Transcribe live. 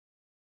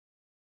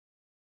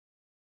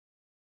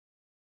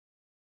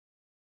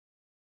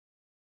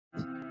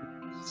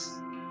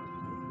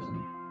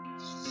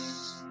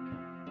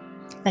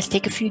Let's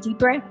take a few deep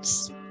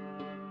breaths.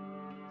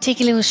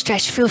 Take a little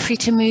stretch. Feel free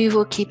to move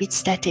or keep it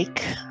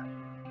static.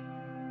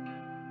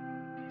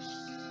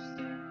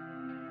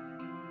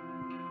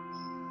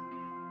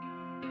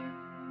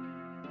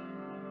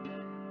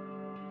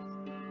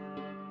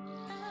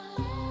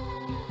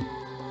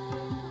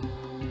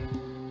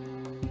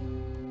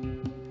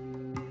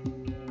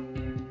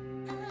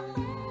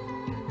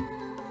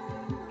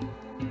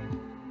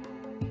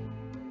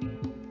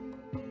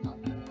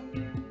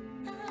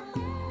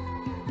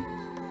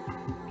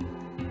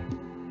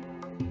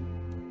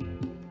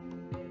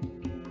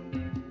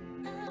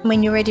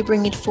 When you're ready,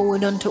 bring it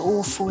forward onto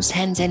all fours,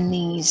 hands and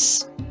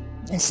knees.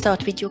 And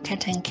start with your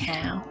cat and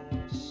cow.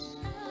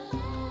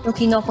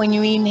 Looking up when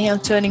you inhale,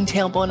 turning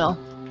tailbone up.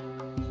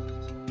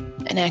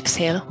 And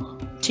exhale,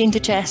 chin to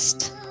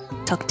chest,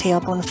 tuck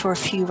tailbone for a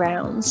few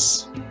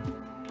rounds.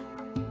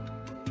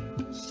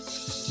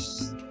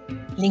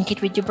 Link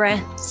it with your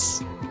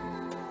breaths.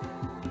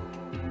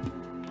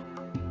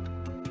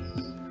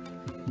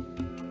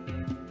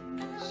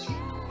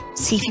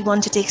 See if you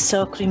want to take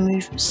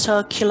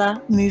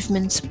circular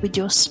movements with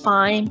your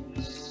spine.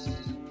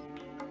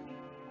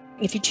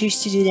 If you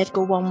choose to do that,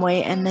 go one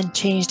way and then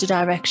change the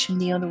direction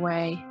the other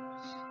way.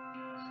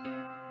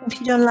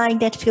 If you don't like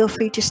that, feel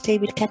free to stay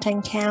with cat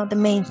and cow. The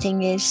main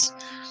thing is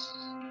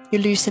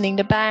you're loosening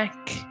the back.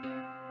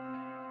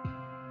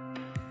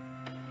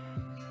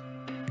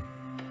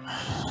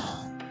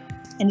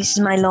 And this is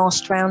my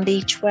last round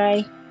each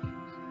way.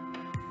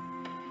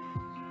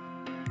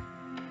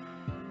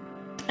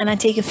 And I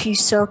take a few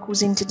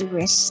circles into the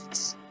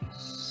wrists.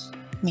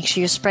 Make sure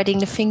you're spreading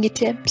the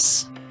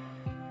fingertips.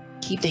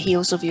 Keep the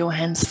heels of your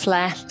hands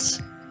flat.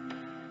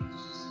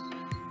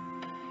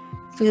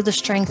 Feel the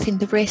strength in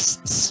the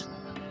wrists.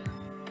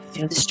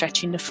 Feel the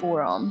stretch in the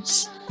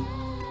forearms.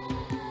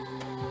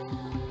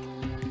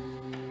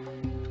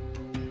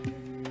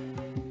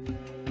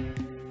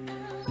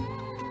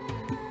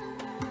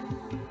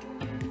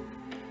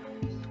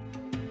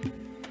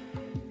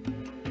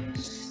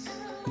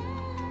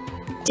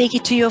 Take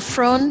it to your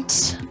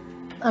front.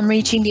 I'm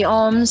reaching the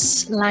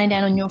arms, lie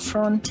down on your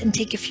front and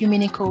take a few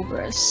mini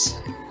cobras.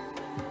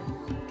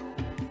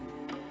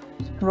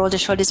 Roll the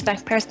shoulders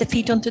back, press the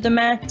feet onto the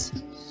mat.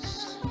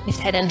 Lift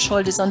head and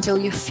shoulders until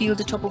you feel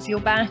the top of your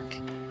back.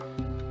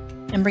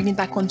 And bring it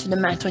back onto the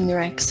mat on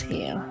your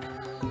exhale.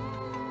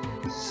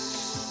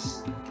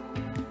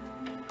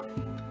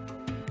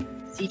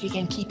 See if you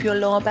can keep your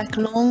lower back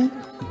long.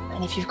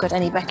 And if you've got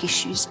any back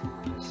issues,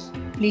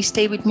 please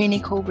stay with mini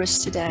cobras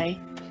today.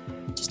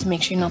 Just to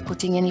make sure you're not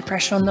putting any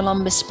pressure on the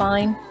lumbar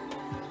spine,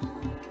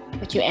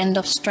 but you end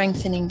up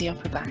strengthening the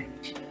upper back.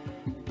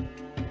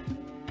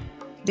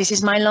 This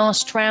is my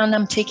last round.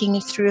 I'm taking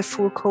it through a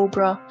full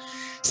cobra,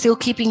 still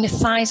keeping the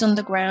thighs on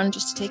the ground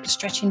just to take a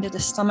stretch into the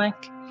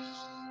stomach.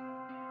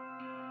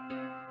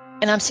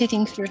 And I'm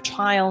sitting through a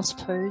child's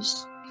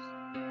pose,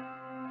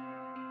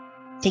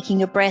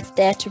 taking a breath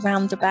there to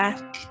round the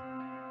back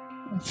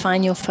and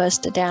find your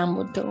first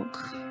downward dog.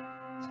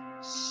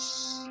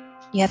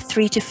 You have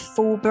 3 to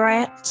 4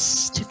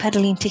 breaths to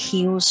pedal into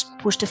heels.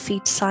 Push the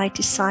feet side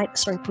to side,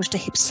 push the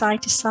hips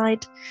side to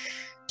side,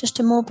 just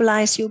to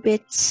mobilize your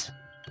bits.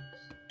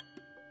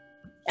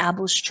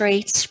 Elbows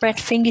straight, spread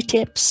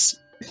fingertips.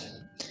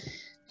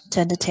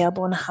 Turn the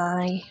tailbone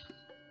high.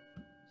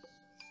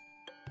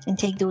 And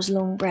take those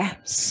long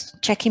breaths.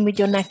 Check in with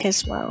your neck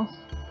as well.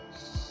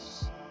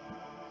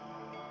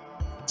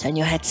 Turn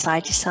your head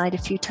side to side a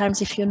few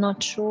times if you're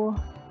not sure.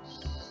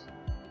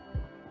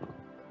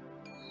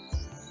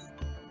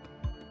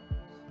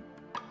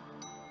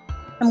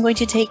 I'm going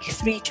to take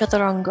 3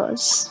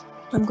 chaturangas.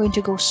 I'm going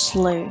to go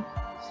slow.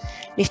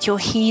 Lift your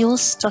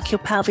heels, tuck your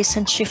pelvis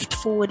and shift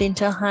forward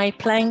into a high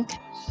plank.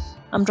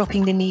 I'm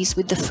dropping the knees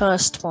with the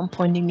first one,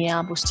 pointing the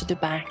elbows to the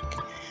back.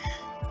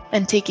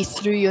 And take it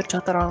through your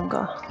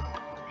chaturanga.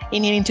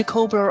 Inhale into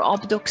cobra or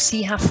up dog,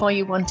 see how far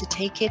you want to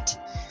take it.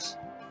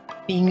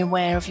 Being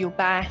aware of your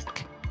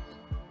back.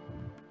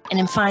 And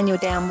then find your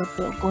downward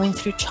dog, going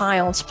through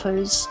child's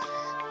pose.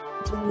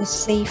 It's always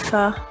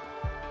safer.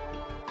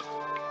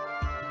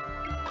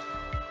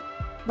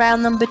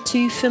 Round number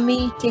 2 for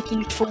me,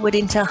 taking it forward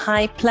into a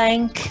high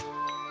plank,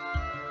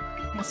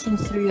 passing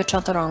through your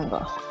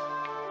chaturanga.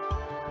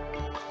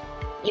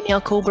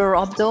 Inhale, cobra or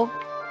up dog.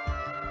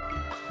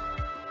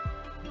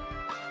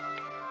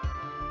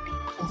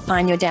 And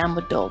find your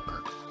downward dog.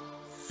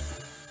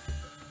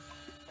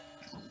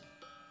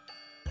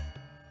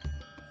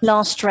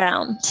 Last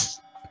round.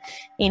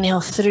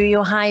 Inhale through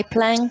your high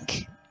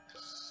plank.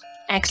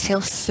 Exhale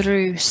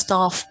through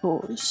staff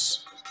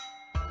pose.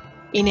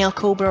 Inhale,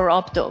 cobra or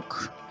up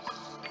dog.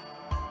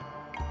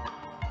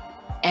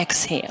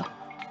 Exhale,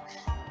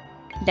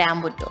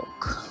 downward dog.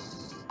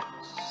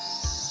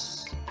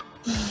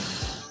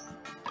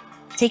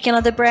 Take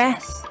another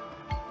breath.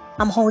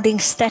 I'm holding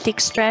static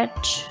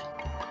stretch.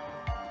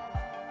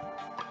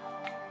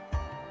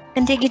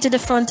 And take it to the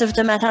front of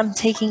the mat. I'm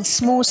taking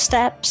small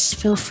steps.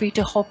 Feel free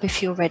to hop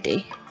if you're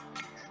ready.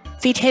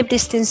 Feet hip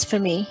distance for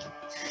me.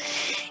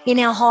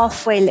 Inhale,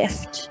 halfway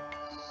lift.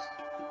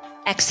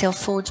 Exhale,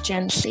 fold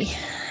gently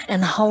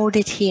and hold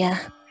it here.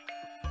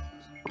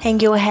 Hang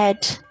your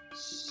head.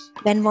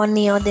 Bend one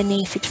knee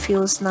underneath, it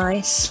feels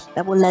nice.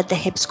 That will let the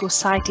hips go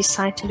side to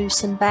side to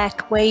loosen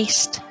back,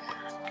 waist,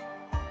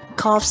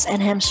 calves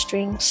and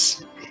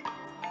hamstrings.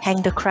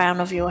 Hang the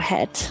crown of your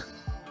head.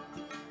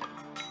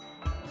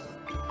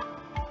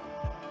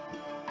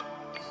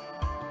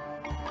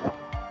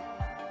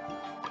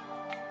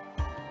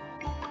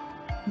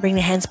 Bring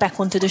the hands back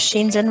onto the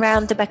shins and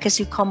round the back as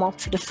you come up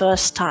for the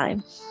first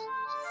time.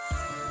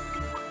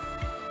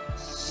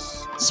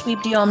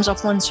 Sweep the arms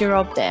up once you're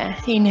up there.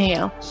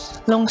 Inhale,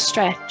 long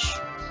stretch.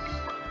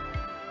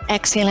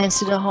 Exhale, hands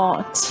to the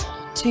heart.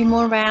 2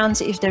 more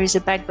rounds. If there is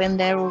a back bend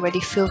there already,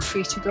 feel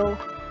free to go.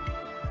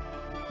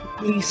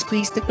 Please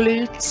squeeze the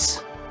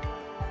glutes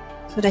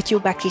so that your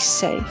back is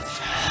safe.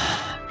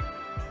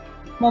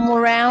 1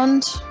 more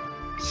round.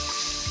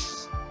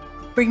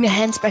 Bring the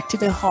hands back to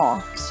the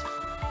heart.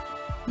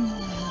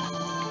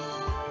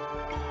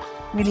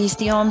 Release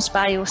the arms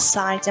by your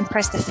sides and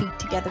press the feet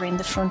together in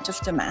the front of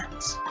the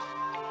mat.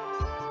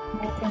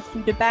 Open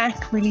through the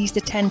back, release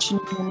the tension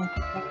in your neck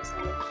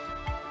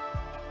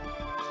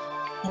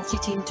and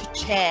sit into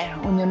chair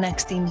on your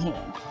next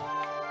inhale.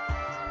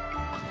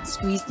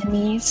 Squeeze the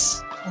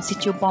knees and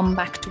sit your bum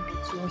back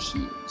towards your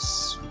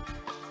heels.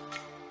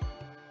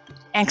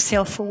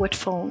 Exhale, forward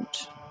fold.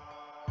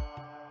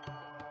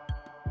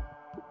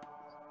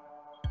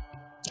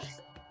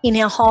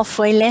 Inhale,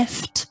 halfway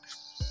lift.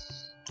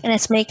 And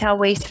let's make our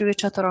way through a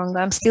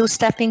chaturanga. I'm still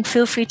stepping,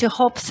 feel free to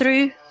hop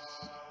through.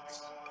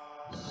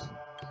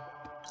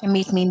 And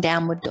meet me in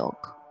downward dog.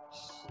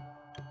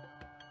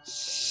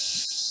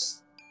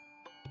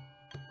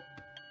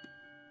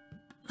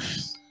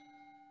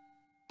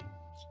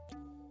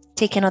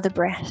 Take another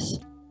breath.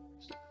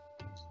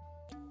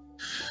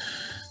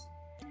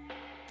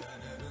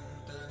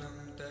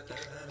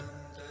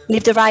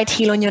 Lift the right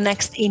heel on your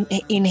next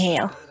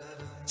inhale.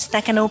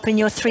 Stack and open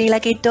your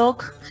 3-legged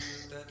dog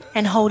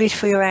and hold it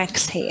for your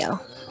exhale.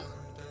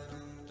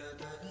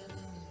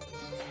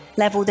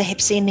 Level the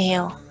hips,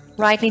 inhale.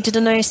 Right knee to the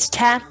nose to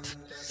tap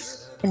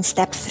and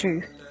step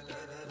through.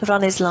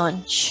 Runner's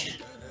lunge.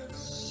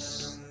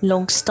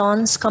 Long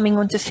stance, coming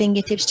onto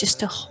fingertips just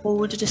to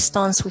hold the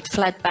stance with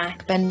flat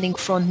back, bending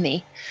front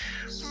knee.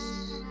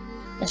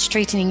 And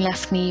straightening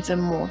left knee even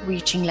more,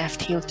 reaching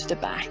left heel to the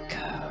back.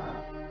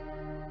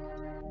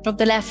 Drop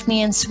the left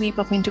knee and sweep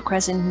up into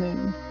crescent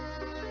moon.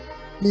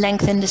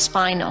 Lengthen the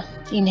spine up.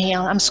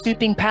 Inhale, I'm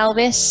scooping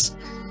pelvis.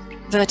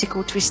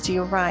 Vertical twist to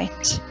your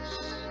right.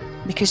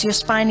 Because your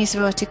spine is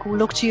vertical,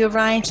 look to your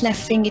right,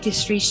 left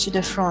fingertips reach to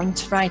the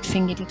front, right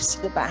fingertips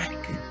to the back.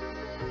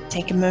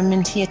 Take a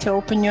moment here to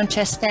open your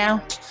chest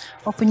out,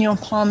 open your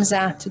palms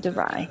out to the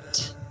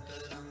right.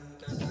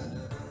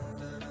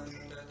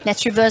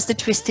 Let's reverse the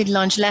twisted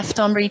lunge,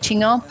 left arm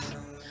reaching up,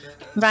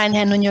 right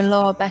hand on your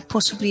lower back,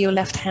 possibly your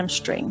left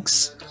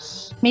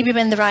hamstrings. Maybe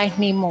bend the right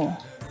knee more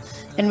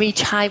and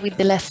reach high with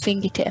the left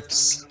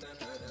fingertips.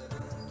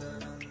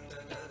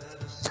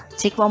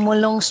 Take 1 more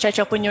long stretch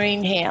up on your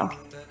inhale.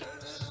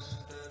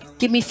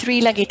 Give me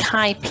 3-legged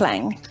high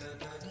plank.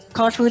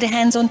 Cartwheel the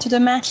hands onto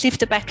the mat, lift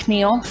the back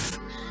knee off,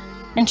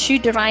 and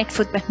shoot the right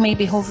foot back,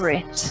 maybe hover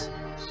it.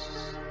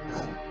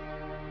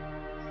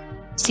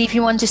 See if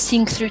you want to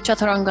sink through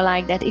chaturanga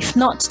like that. If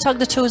not, tuck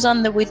the toes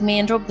under with me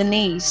and drop the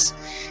knees,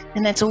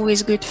 and that's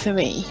always good for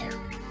me.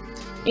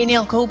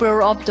 Inhale, cobra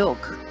or up dog.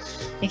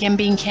 Again,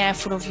 being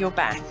careful of your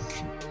back.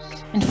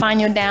 And find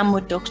your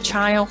downward dog,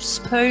 child's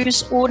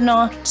pose or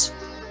not.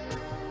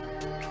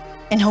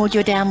 And hold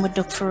your downward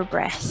dog for a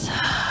breath.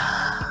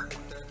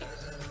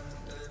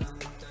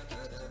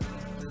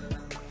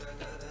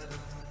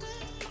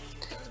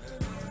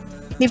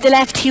 Lift the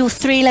left heel,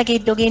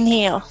 3-legged dog,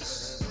 inhale.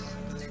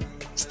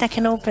 Stack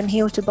and open,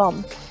 heel to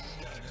bum.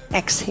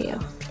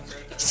 Exhale.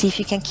 See if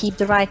you can keep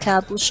the right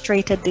elbow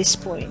straight at this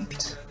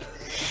point.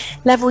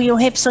 Level your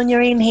hips on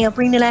your inhale,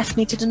 bring the left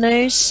knee to the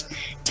nose.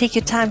 Take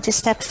your time to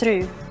step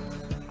through.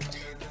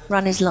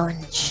 Runner's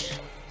lunge.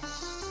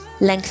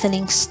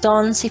 Lengthening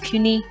stance if you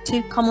need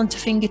to. Come onto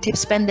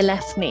fingertips, bend the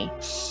left knee.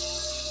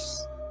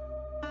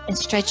 And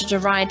stretch the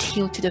right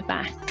heel to the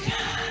back.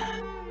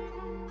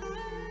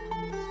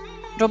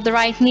 Drop the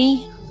right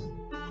knee.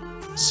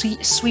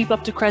 Sweep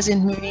up to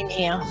crescent moon,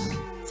 inhale.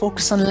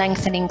 Focus on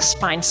lengthening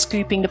spine,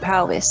 scooping the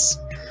pelvis.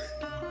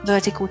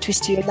 Vertical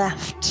twist to your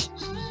left.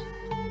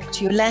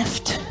 To your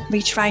left,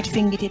 reach right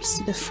fingertips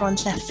to the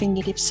front, left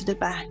fingertips to the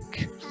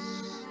back.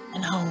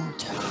 And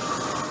hold.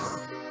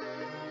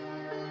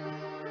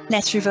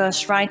 Let's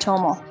reverse right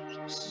arm up.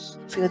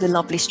 Feel the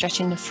lovely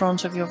stretch in the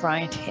front of your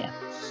right hip.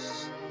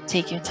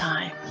 Take your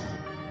time.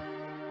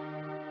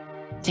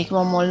 Take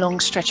 1 more long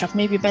stretch up.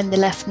 Maybe bend the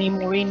left knee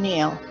more,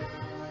 inhale.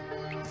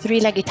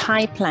 3-legged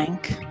high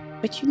plank.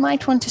 But you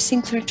might want to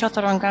sink through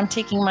chaturanga. I'm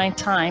taking my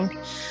time.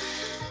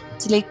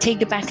 So take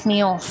the back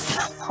knee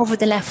off. Hover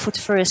the left foot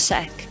for a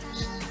sec.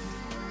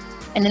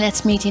 And then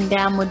let's meet in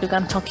downward dog.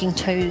 I'm tucking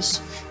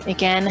toes.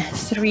 Again,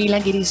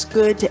 3-legged is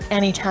good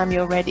anytime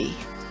you're ready.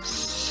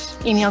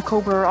 Inhale,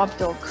 cobra or up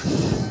dog.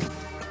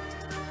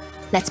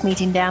 Let's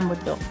meet in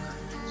downward dog.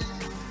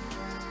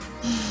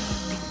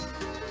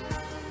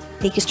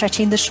 Take a stretch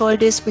in the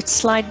shoulders with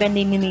slight bend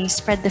in the knees,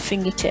 spread the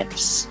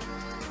fingertips.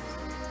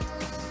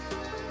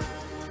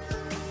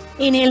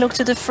 Inhale, look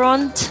to the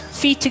front,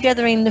 feet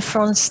together in the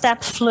front,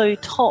 step,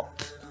 float,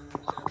 hop.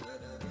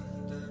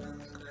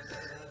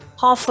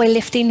 Halfway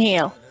lift,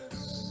 inhale.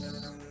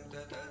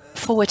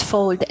 Forward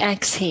fold,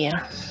 exhale.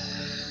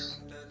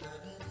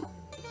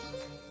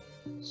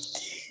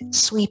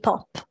 Sweep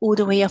up, all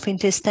the way up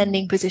into a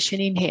standing position,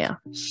 inhale.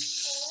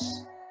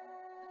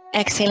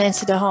 Exhale,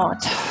 into the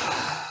heart.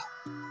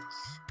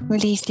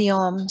 Release the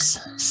arms,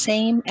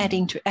 same,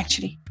 adding to,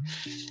 actually,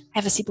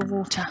 have a sip of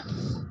water.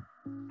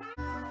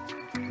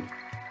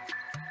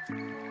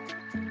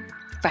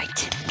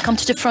 Right, come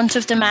to the front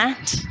of the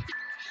mat.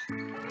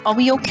 Are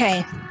we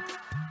okay?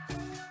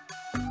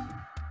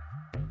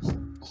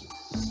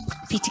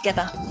 Feet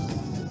together.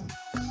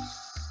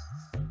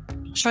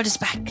 Shoulders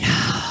back.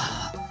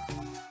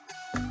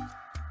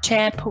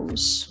 Chair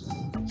pose.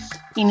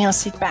 Inhale,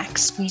 sit back,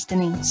 squeeze the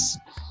knees.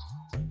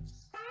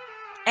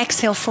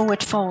 Exhale,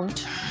 forward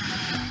fold.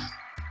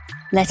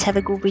 Let's have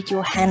a go with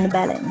your hand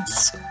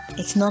balance.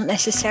 It's not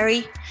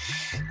necessary.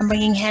 I'm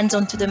bringing hands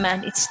onto the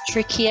mat. It's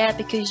trickier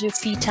because your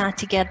feet are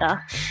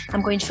together.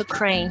 I'm going for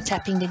crane,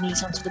 tapping the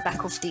knees onto the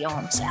back of the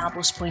arms,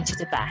 elbows point to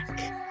the back.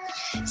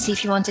 See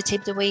if you want to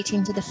tip the weight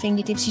into the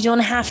fingertips. You don't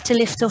have to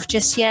lift off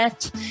just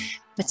yet,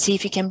 but see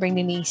if you can bring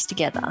the knees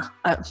together.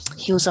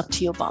 Heels up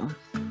to your bum.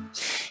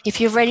 If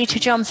you're ready to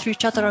jump through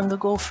chaturanga,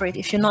 go for it.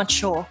 If you're not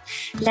sure,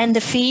 land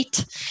the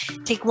feet,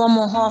 take one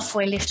more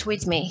halfway lift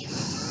with me.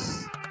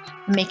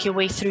 Make your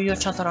way through your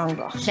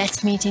chaturanga.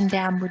 Let's meet in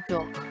downward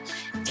dog.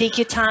 Take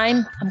your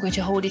time. I'm going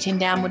to hold it in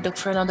downward dog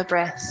for another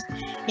breath,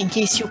 in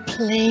case you're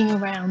playing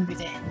around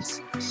with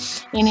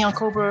it. Inhale,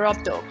 cobra or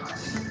up dog.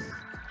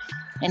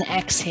 And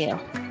exhale.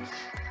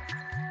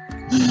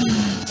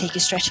 Take a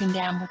stretch in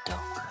downward dog.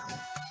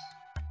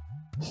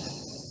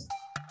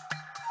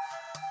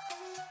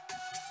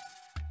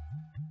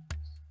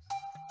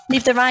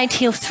 Lift the right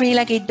heel,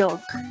 three-legged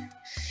dog.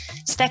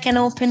 Stack and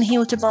open,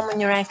 heel to bum on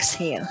your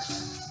exhale.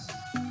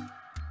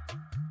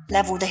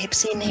 Level the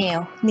hips,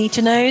 inhale. Knee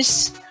to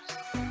nose.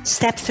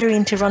 Step through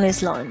into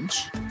runner's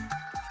lunge.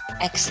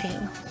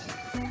 Exhale.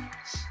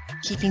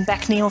 Keeping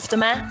back knee off the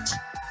mat.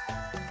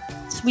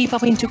 Sweep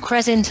up into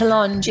crescent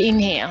lunge,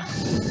 inhale.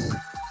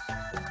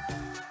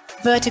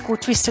 Vertical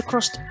twist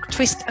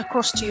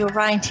across to your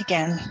right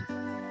again.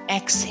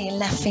 Exhale,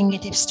 left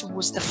fingertips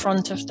towards the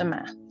front of the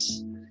mat.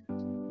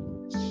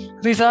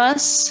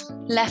 Reverse,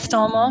 left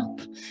arm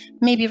up,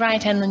 maybe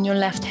right hand on your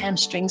left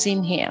hamstrings,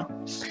 inhale.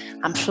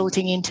 I'm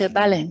floating into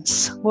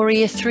balance.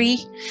 Warrior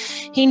 3,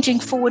 hinging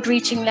forward,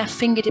 reaching left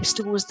fingertips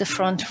towards the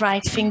front,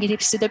 right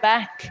fingertips to the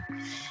back,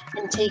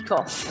 and take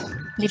off.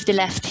 Lift the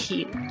left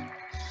heel.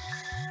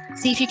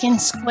 See if you can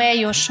square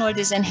your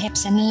shoulders and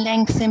hips and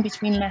lengthen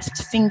between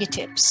left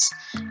fingertips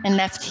and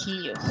left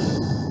heel.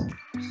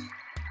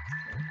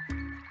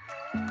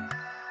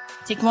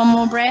 Take one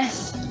more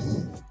breath.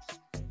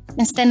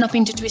 And stand up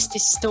into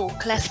twisted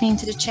stalk, left knee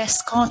into the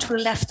chest,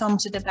 cartwheel left arm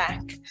to the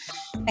back,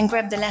 and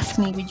grab the left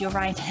knee with your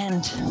right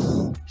hand.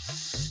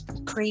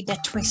 Create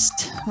that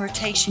twist,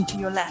 rotation to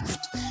your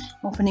left,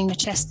 opening the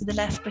chest to the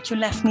left, but your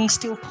left knee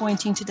still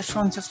pointing to the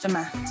front of the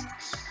mat.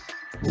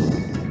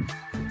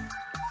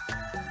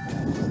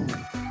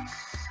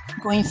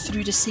 Going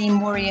through the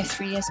same warrior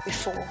 3 as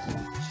before.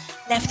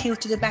 Left heel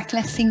to the back,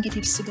 left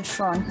fingertips to the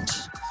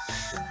front.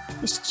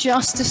 It's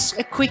just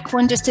a quick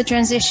one, just a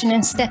transition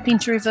and step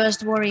into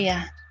reversed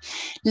warrior.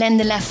 Land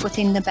the left foot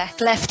in the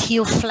back, left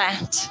heel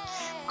flat.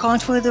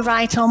 Cartwheel the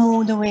right arm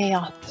all the way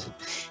up.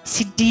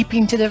 Sit deep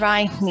into the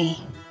right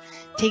knee.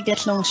 Take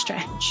that long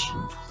stretch.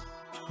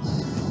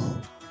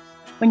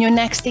 On your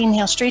next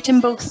inhale,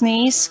 straighten both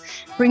knees.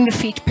 Bring the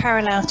feet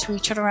parallel to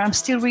each other. I'm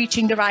still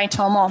reaching the right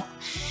arm up.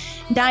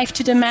 Dive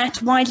to the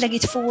mat,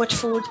 wide-legged forward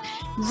fold.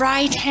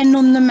 Right hand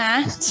on the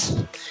mat,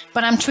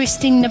 but I'm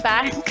twisting the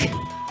back.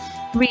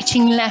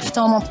 Reaching left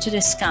arm up to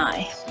the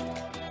sky.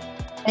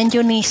 Bend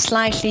your knee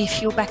slightly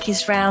if your back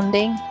is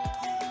rounding.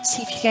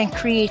 See if you can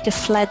create a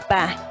flat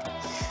back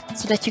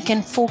so that you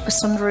can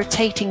focus on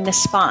rotating the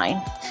spine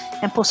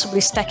and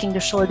possibly stacking the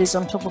shoulders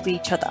on top of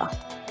each other.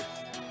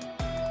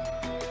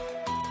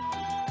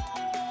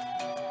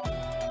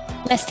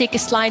 Let's take a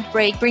slight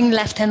break. Bring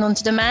left hand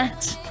onto the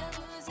mat.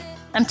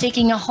 I'm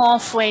taking a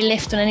halfway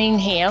lift on an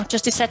inhale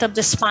just to set up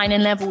the spine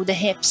and level the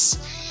hips,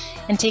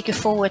 and take a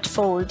forward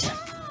fold.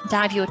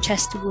 Dive your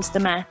chest towards the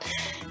mat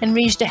and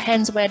reach the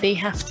hands where they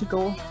have to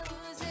go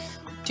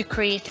to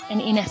create an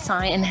inner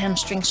thigh and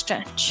hamstring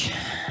stretch.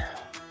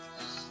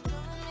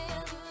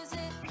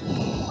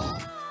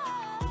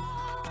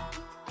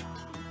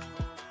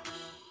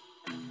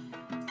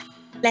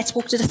 Let's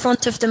walk to the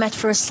front of the mat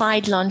for a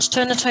side lunge.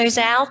 Turn the toes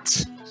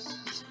out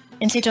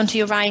and sit onto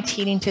your right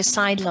heel into a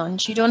side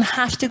lunge. You don't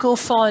have to go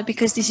forward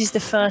because this is the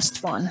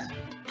first one.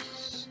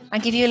 I'll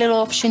give you a little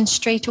option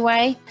straight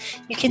away.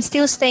 You can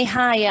still stay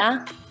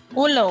higher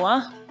or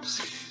lower.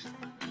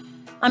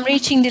 I'm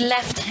reaching the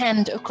left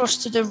hand across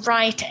to the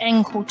right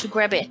ankle to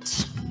grab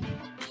it.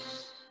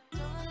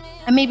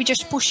 And maybe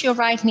just push your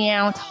right knee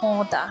out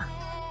harder.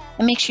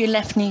 And make sure your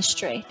left knee is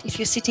straight. If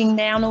you're sitting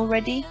down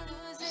already,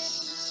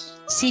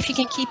 see if you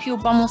can keep your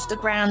bum off the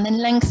ground and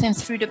lengthen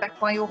through the back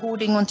while you're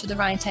holding onto the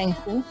right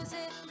ankle.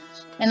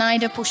 And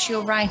either push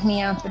your right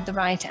knee out with the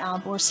right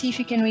elbow, or see if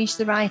you can reach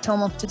the right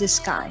arm up to the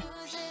sky.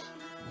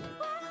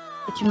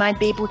 But you might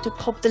be able to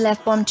pop the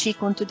left bum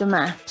cheek onto the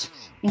mat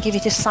and give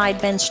it a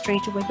side bend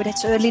straight away. But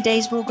it's early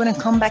days, we're going to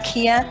come back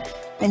here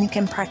and you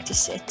can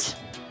practice it.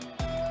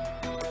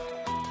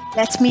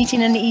 Let's meet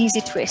in an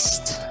easy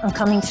twist. I'm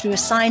coming through a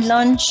side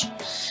lunge,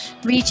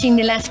 reaching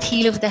the left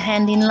heel of the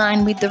hand in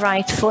line with the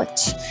right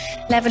foot,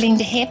 leveling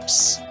the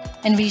hips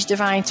and reach the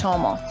right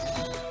arm up.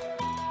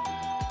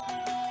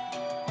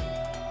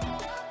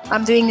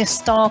 I'm doing a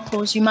star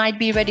pose. You might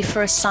be ready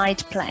for a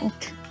side plank.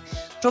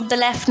 Drop the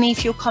left knee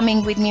if you're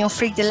coming with me, or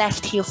flick the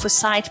left heel for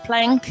side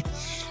plank.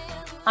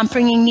 I'm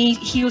bringing knee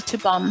heel to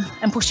bum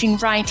and pushing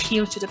right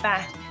heel to the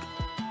back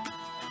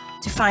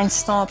to find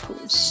star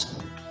pose.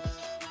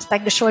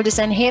 Stack the shoulders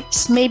and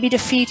hips, maybe the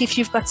feet if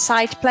you've got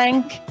side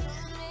plank.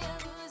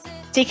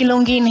 Take a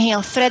long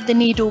inhale, thread the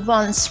needle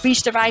once,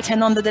 reach the right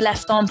hand under the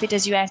left armpit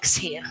as you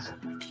exhale.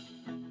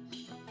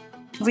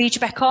 Reach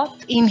back up,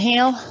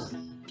 inhale,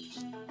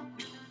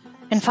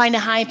 and find a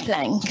high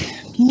plank.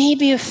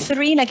 Maybe a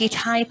three-legged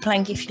high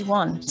plank if you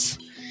want.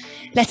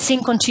 Let's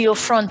sink onto your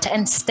front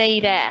and stay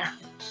there.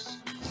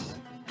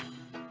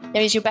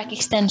 There is your back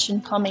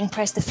extension coming.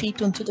 Press the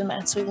feet onto the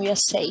mat so we are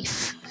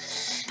safe.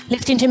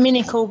 Lift into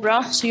mini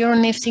cobra, so you're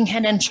lifting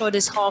head and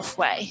shoulders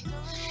halfway.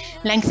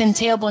 Lengthen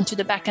tailbone to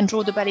the back and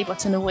draw the belly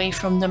button away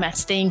from the mat.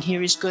 Staying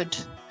here is good.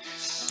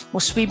 We'll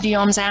sweep the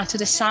arms out to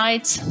the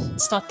sides.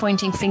 Start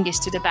pointing fingers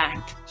to the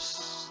back.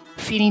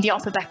 Feeling the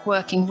upper back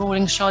working,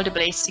 rolling shoulder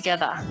blades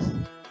together.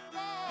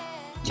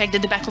 Check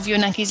that the back of your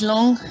neck is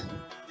long.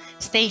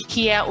 Stay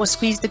here or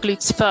squeeze the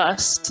glutes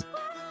first.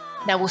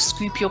 That will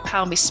scoop your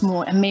pelvis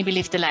more and maybe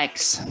lift the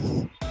legs.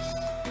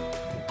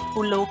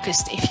 Or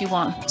locust if you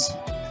want.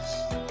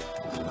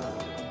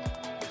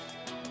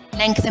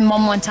 Lengthen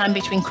one more time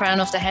between crown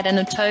of the head and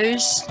the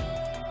toes.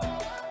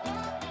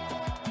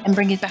 And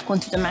bring it back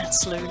onto the mat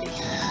slowly.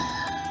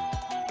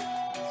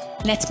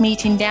 Let's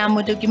meet in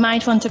downward dog. You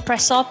might want to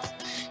press up.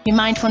 You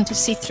might want to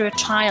sit through a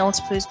child's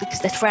pose because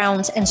that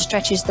rounds and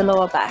stretches the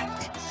lower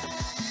back.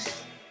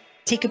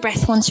 Take a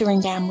breath once you're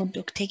in downward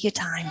dog. Take your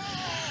time.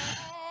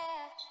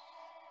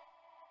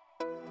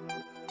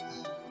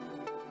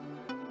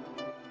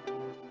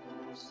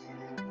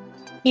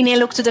 Inhale,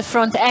 look to the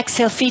front.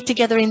 Exhale, feet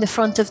together in the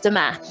front of the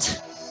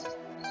mat.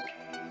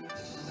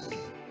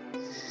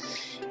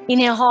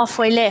 Inhale,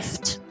 halfway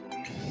lift.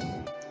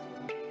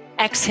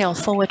 Exhale,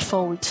 forward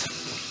fold.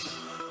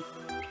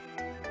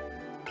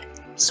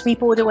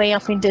 Sweep all the way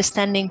up into a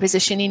standing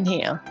position.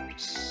 Inhale.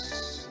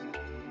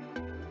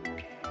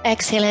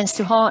 Exhale, hands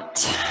to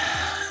heart.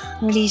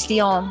 Release the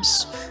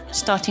arms.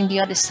 Starting the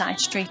other side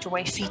straight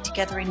away. Feet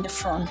together in the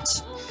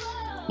front.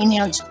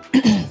 Inhale,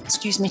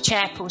 excuse me,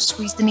 chair pose.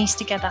 Squeeze the knees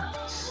together.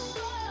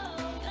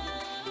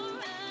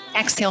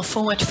 Exhale,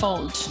 forward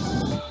fold.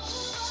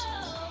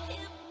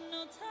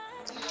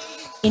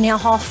 Inhale,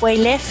 halfway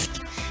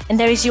lift. And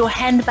there is your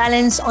hand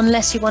balance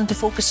unless you want to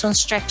focus on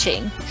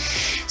stretching.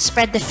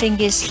 Spread the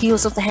fingers,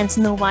 heels of the hands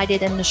no wider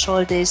than the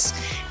shoulders.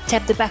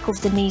 Tap the back of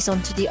the knees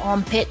onto the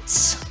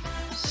armpits.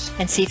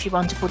 And see if you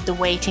want to put the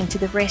weight into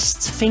the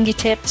wrists,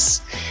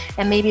 fingertips,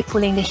 and maybe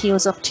pulling the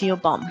heels up to your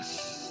bum.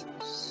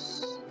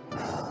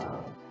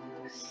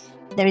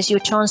 There is your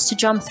chance to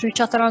jump through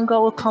chaturanga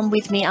or come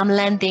with me. I'm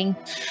landing.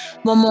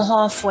 One more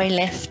halfway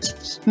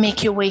lift.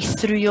 Make your way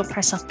through your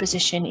press up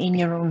position in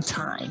your own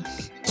time.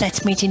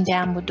 Let's meet in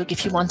downward dog.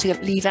 If you want to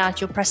leave out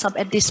your press up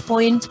at this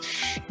point,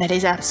 that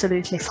is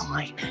absolutely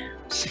fine.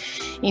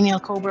 Inhale,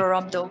 cobra or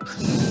up dog.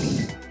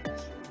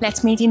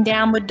 Let's meet in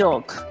downward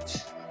dog.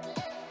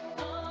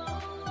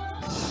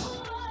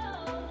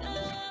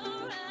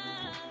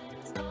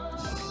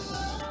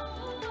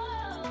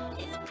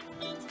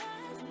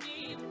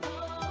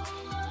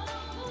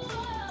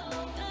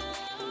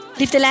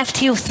 Lift the left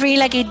heel,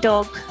 three-legged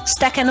dog.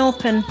 Stack and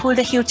open, pull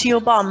the heel to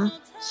your bum.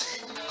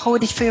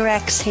 Hold it for your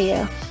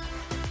exhale.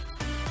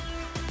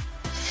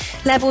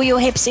 Level your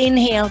hips,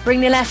 inhale.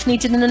 Bring the left knee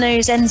to the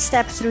nose and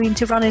step through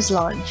into runner's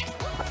lunge.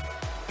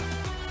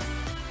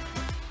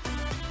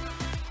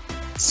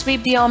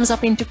 Sweep the arms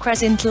up into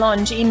crescent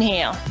lunge,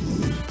 inhale.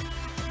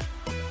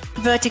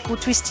 Vertical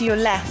twist to your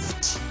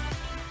left.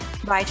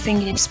 Right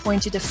fingertips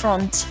point to the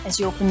front as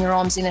you open your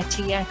arms in a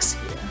TX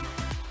here.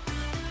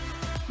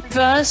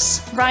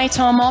 Reverse, right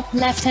arm up,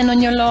 left hand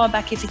on your lower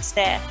back if it's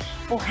there,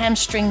 or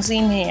hamstrings,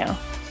 inhale.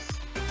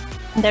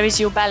 And there is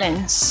your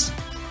balance.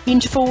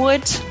 Inch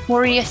forward,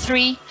 warrior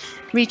three,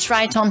 reach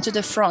right arm to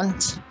the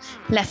front,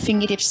 left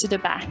fingertips to the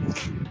back.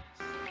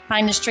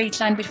 Find a straight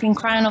line between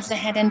crown of the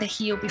head and the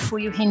heel before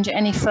you hinge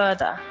any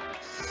further.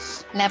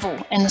 Level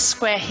and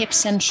square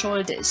hips and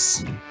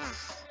shoulders.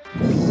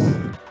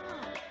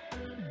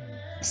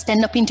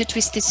 Stand up into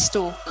twisted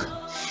stalk.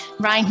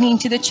 Right knee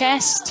into the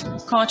chest,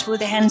 cartwheel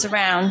the hands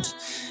around,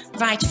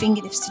 right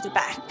fingertips to the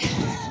back.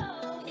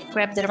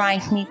 Grab the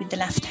right knee with the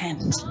left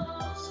hand.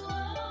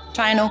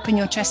 Try and open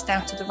your chest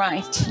out to the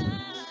right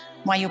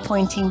while you're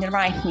pointing the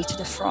right knee to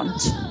the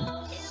front.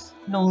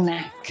 Long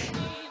neck.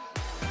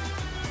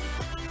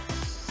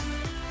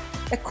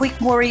 A quick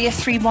warrior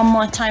 3 one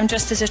more time,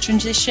 just as a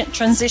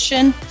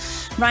transition.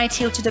 Right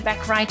heel to the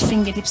back, right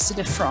fingertips to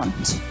the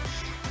front.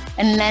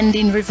 And land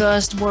in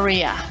reversed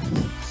warrior.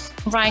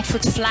 Right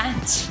foot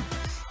flat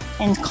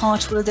and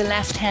cartwheel the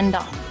left hand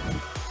up.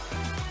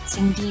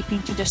 Sink deep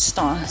into the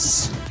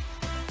stance.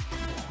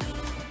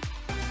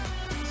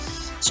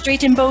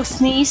 Straighten both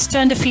knees,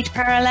 turn the feet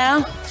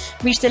parallel.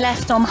 Reach the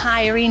left arm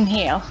higher,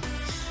 inhale.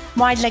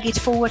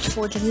 Wide-legged forward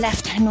for the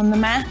left hand on the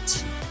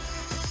mat.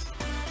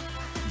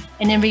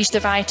 And then reach the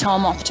right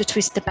arm up to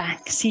twist the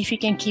back. See if you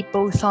can keep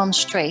both arms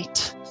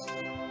straight.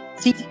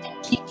 See if you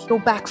can keep your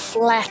back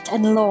flat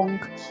and long.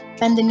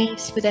 Bend the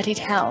knees so that it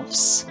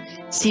helps.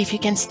 See if you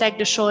can stack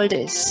the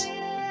shoulders.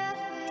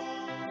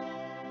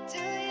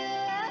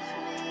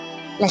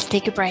 Let's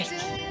take a break.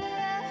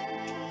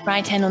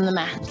 Right hand on the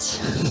mat.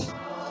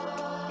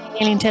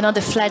 Inhale into another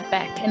flat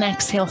back and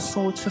exhale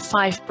forward for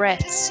 5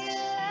 breaths.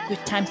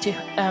 Good time to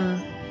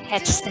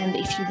headstand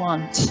if you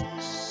want.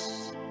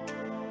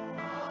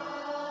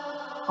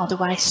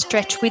 Otherwise,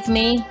 stretch with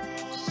me.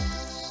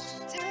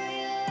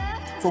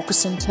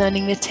 Focus on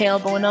turning the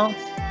tailbone off.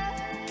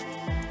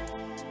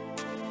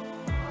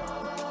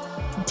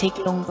 And take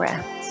long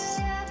breaths.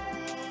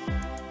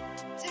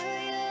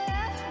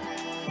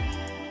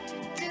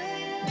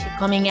 If you're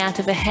coming out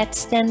of a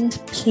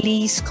headstand,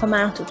 please come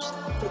out of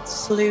it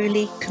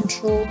slowly,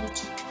 controlled.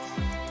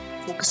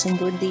 Focus on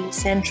good the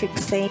eccentric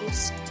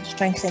phase to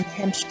strengthen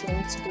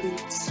hamstrings,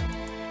 glutes,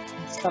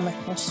 and stomach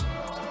muscles.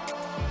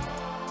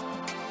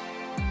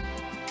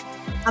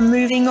 I'm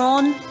moving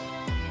on,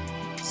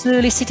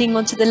 slowly sitting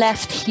onto the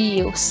left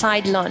heel,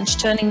 side lunge,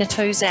 turning the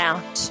toes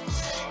out.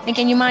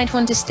 Again, you might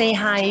want to stay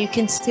high, you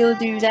can still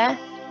do that.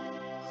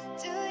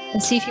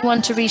 And see if you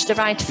want to reach the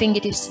right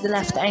fingertips to the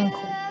left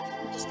ankle.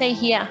 Stay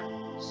here.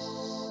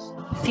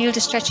 Feel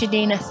the stretch in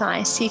the inner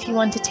thigh. See if you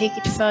want to take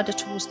it further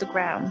towards the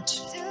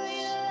ground.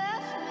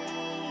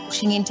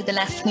 Pushing into the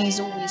left knee is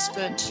always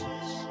good.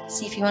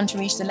 See if you want to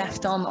reach the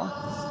left arm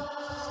up.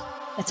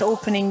 That's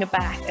opening the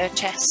back,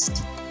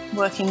 chest.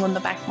 Working on the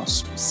back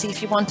muscles. See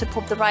if you want to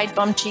pop the right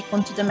bum cheek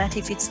onto the mat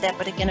if it's there,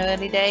 but again,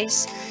 early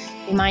days,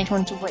 you might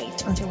want to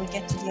wait until we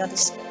get to the other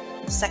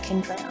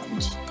second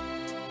round.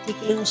 Take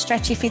a little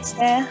stretch if it's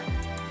there.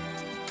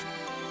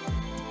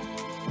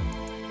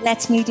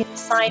 Let's meet in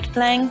side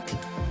plank,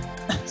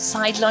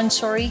 side lunge,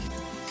 sorry.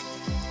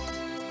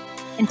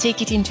 And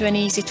take it into an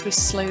easy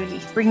twist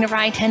slowly. Bring the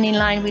right hand in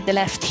line with the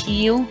left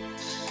heel.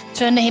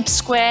 Turn the hips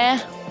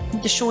square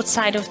with the short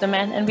side of the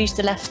mat and reach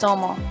the left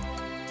arm up.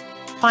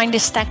 Find the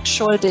stacked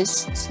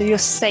shoulders so you're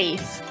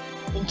safe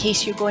in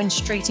case you're going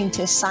straight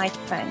into a side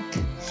plank.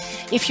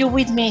 If you're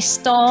with me,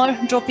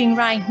 start dropping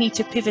right knee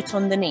to pivot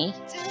on the knee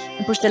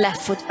and push the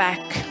left foot back.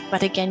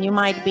 But again, you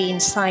might be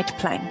in side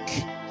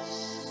plank.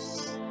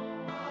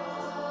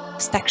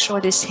 Stack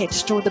shoulders,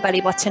 hips, draw the belly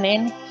button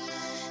in.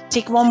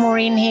 Take one more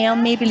inhale,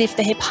 maybe lift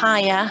the hip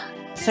higher,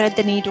 thread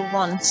the needle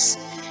once.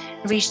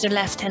 Reach the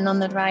left hand on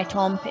the right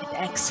armpit,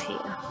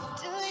 exhale.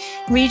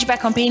 Reach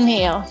back up,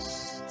 inhale.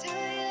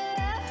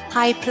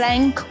 High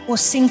plank or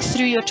sink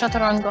through your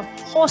chaturanga,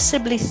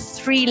 possibly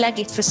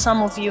 3-legged for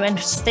some of you, and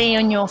stay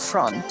on your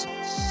front.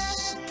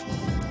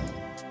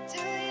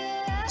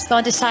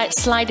 Start the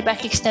slide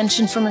back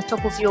extension from the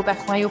top of your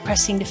back while you're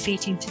pressing the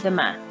feet into the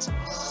mat.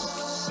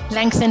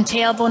 Lengthen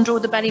tailbone, draw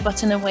the belly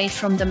button away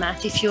from the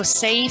mat. If you're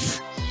safe,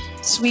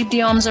 sweep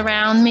the arms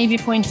around, maybe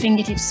point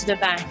fingertips to the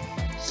back.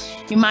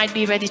 You might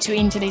be ready to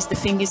interlace the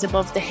fingers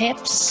above the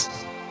hips.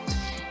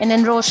 And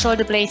then roll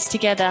shoulder blades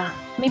together,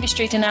 maybe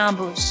straighten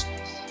elbows.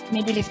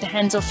 Maybe lift the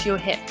hands off your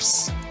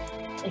hips.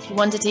 If you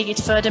want to take it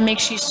further, make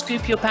sure you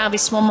scoop your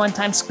pelvis one more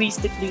time, squeeze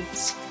the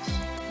glutes.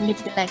 And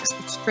lift the legs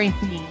with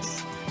straight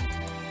knees.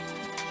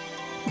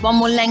 One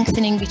more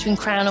lengthening between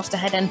crown of the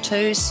head and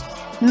toes.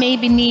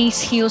 Maybe knees,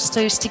 heels,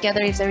 toes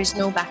together if there is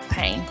no back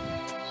pain.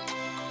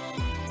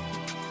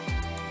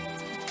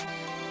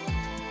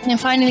 And then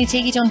finally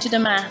take it onto the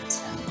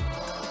mat.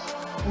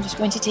 I'm just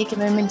going to take a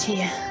moment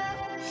here.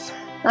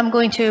 I'm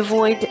going to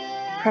avoid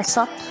press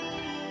up,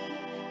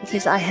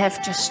 because I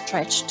have just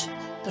stretched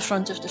the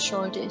front of the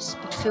shoulders,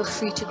 but feel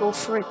free to go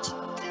for it.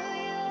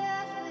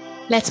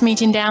 Let's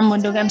meet in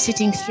downward dog. I'm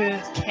sitting through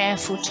a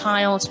careful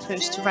child's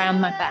pose to round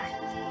my back.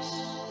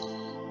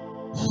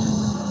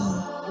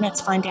 Let's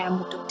find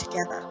downward dog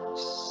together.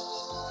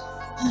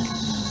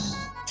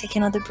 Take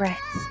another breath.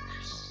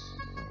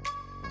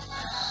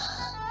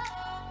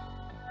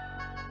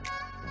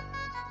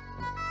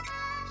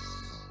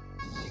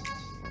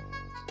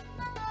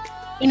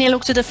 Inhale,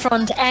 look to the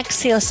front.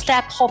 Exhale,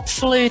 step, hop,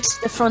 float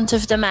to the front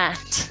of the mat.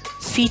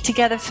 Feet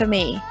together for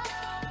me.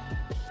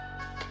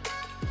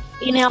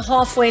 Inhale,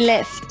 halfway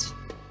lift.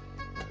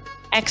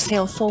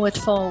 Exhale, forward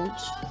fold.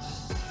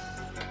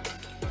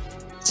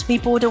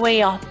 Sweep all the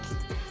way up.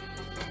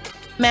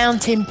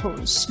 Mountain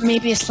pose,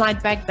 maybe a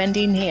slight back bend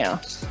in here.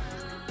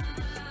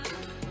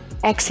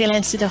 Exhale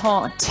into the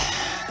heart.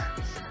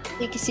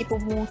 Take a sip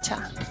of water.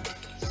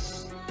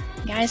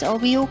 Guys, are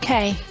we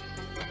okay?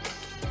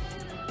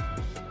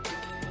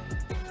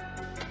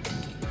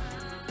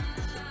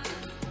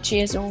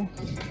 Cheers all.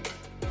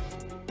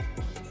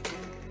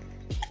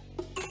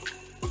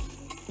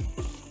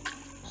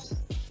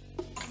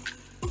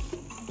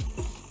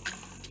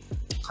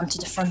 Come to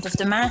the front of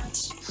the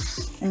mat.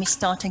 Let me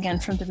start again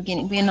from the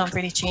beginning. We're not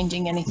really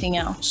changing anything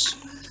else.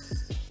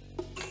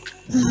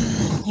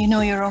 You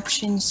know your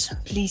options.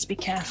 Please be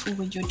careful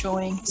with your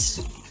joints.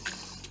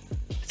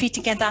 Feet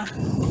together,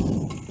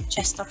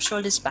 chest up,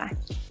 shoulders back.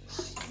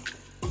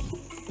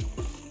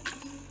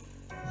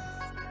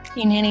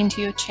 Inhale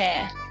into your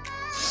chair.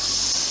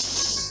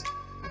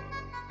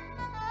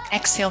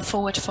 Exhale,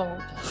 forward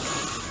fold.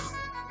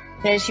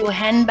 There's your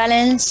hand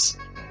balance.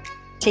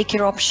 Take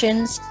your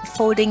options.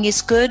 Folding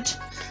is good.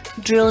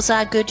 Drills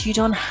are good. You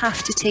don't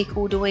have to take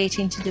all the weight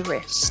into the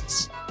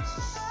wrists.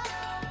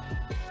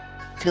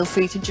 Feel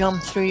free to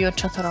jump through your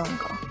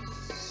chaturanga.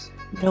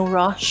 No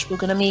rush. We're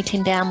going to meet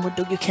in downward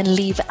dog. You can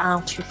leave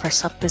out your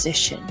press up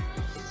position.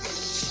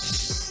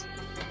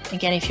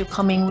 Again, if you're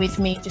coming with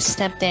me, just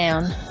step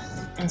down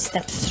and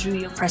step through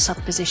your press up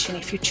position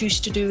if you choose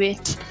to do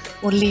it,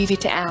 or leave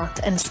it out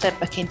and step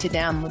back into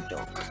downward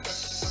dog.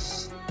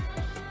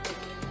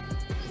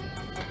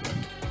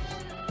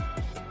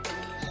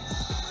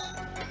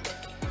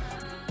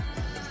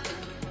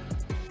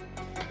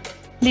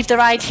 Leave the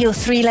right heel,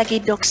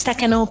 three-legged dog,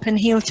 stack and open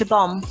heel to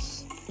bum.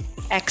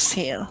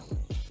 Exhale.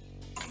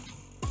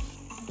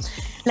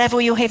 Level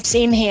your hips,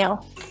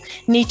 inhale.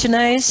 Knee to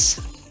nose.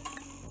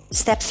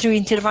 Step through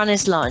into the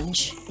runner's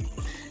lunge.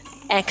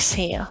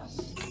 Exhale.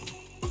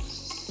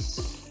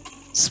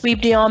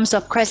 Sweep the arms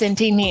up, crescent,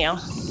 inhale.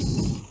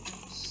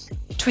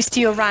 Twist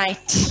to your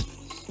right.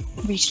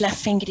 Reach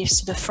left fingertips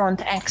to the front,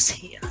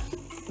 exhale.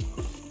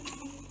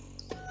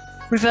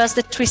 Reverse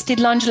the twisted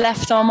lunge,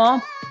 left arm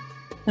up.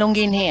 Long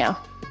inhale.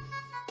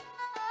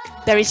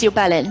 There is your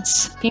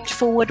balance. Hinge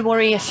forward,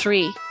 warrior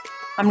three.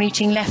 I'm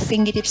reaching left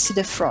fingertips to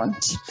the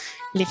front.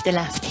 Lift the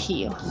left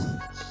heel.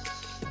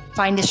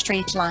 Find the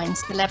straight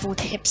lines, the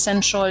leveled hips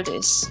and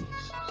shoulders.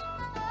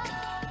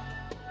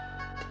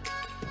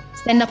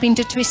 Stand up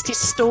into twisted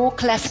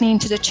stalk, left knee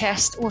into the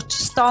chest, or to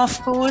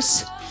staff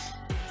pose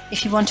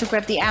if you want to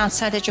grab the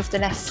outside edge of the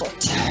left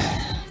foot.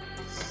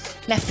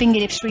 Left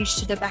fingertips reach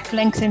to the back,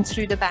 lengthen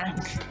through the back.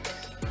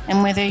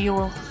 And whether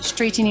you're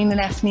straightening the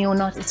left knee or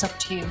not, it's up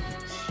to you.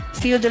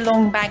 Feel the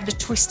long back, the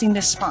twist in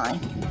the spine.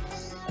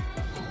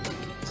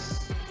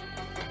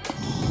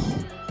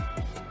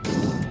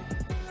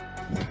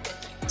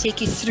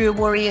 Take it through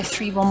warrior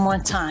three one more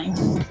time.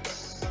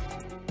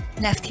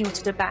 Left heel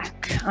to the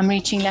back. I'm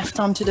reaching left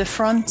arm to the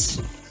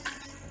front.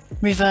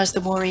 Reverse the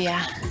warrior.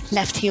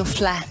 Left heel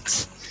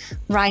flat.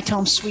 Right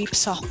arm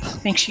sweeps up.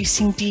 Make sure you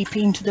sink deep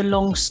into the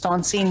long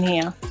stance.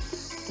 Inhale.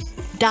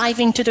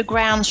 Diving to the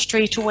ground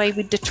straight away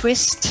with the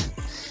twist.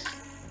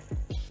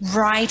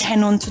 Right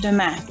hand onto the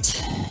mat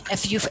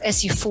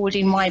as you fold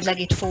in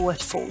wide-legged forward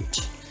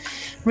fold.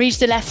 Reach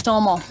the left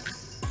arm up.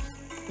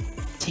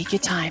 Take your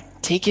time.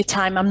 Take your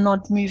time. I'm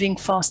not moving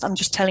fast. I'm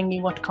just telling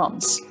you what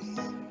comes.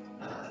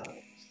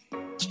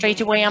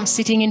 Straight away, I'm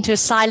sitting into a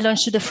side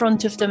lunge to the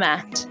front of the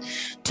mat.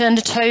 Turn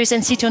the toes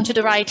and sit onto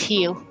the right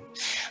heel.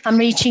 I'm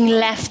reaching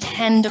left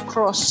hand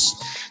across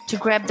to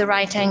grab the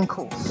right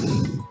ankle.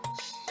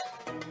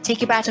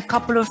 Take about a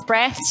couple of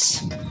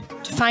breaths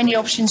to find the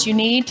options you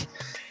need.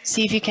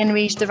 See if you can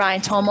reach the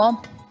right arm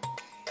up.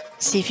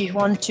 See if you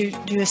want to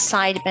do a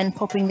side bend,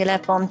 popping the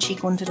left arm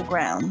cheek onto the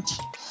ground.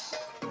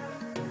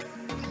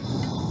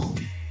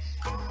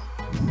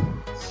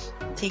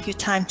 Take your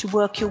time to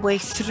work your way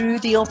through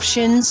the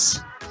options.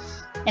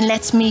 And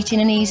let's meet in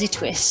an easy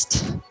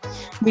twist.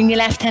 Bring the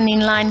left hand in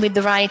line with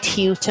the right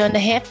heel. Turn the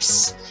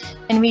hips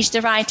and reach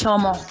the right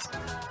arm up.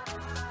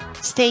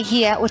 Stay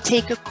here or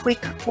take a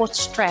quick quad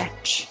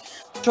stretch.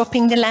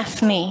 Dropping the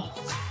left knee,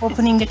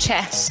 opening the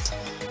chest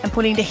and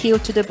pulling the heel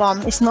to the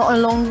bum. It's not a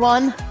long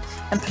one,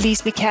 and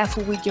please be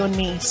careful with your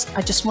knees.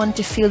 I just want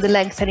to feel the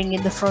lengthening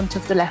in the front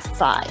of the left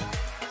thigh.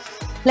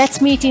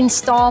 Let's meet in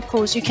star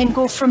pose. You can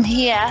go from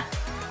here,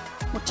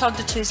 or tug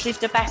the toes,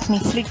 lift the back knee,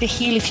 flick the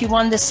heel if you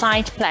want the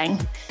side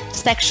plank.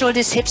 Stack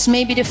shoulders, hips,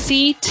 maybe the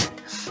feet,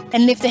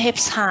 and lift the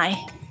hips high.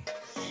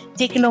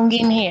 Take a long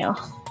inhale.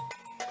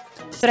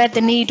 Thread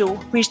the needle,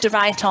 reach the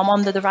right arm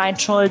under the right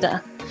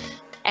shoulder.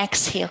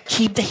 Exhale,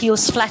 keep the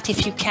heels flat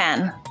if you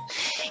can.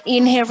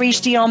 Inhale,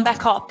 reach the arm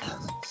back up.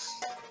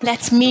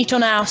 Let's meet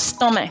on our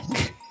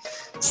stomach.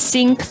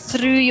 Sink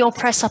through your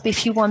press up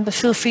if you want, but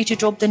feel free to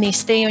drop the knee,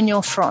 stay on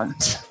your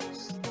front.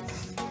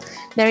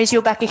 There is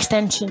your back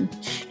extension.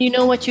 You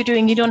know what you're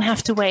doing, you don't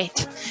have to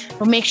wait.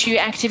 But make sure you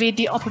activate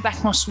the upper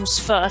back muscles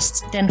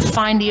first, then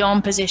find the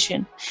arm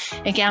position.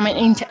 Again,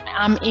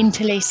 I'm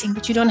interlacing,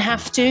 but you don't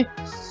have to.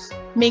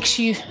 Make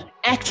sure you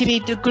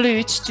activate the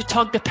glutes to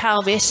tug the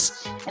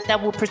pelvis, and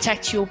that will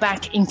protect your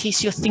back in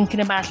case you're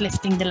thinking about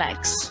lifting the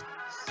legs.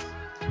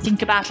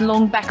 Think about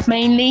long back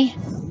mainly.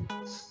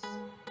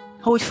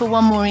 Hold for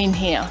one more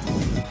inhale.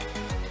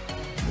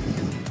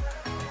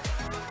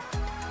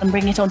 And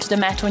bring it onto the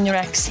mat on your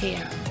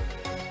exhale.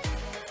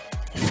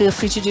 Feel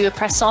free to do a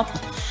press up.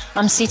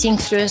 I'm sitting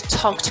through a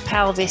tucked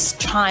pelvis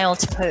child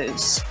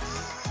pose.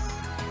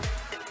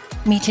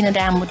 Meeting a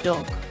downward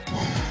dog.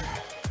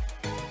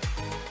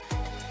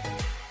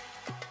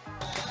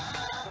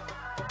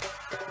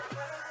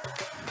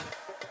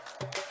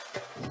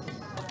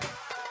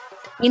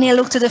 Inhale,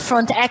 look to the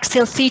front.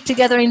 Exhale, feet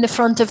together in the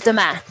front of the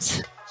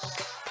mat.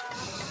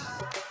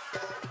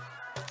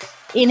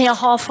 Inhale,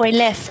 halfway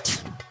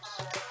lift.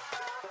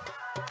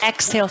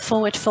 Exhale,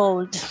 forward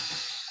fold.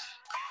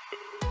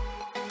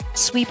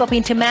 Sweep up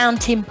into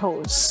mountain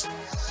pose.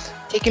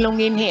 Take a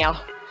long inhale.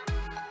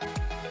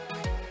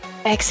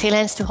 Exhale,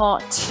 hands to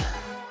heart.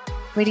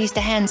 Release the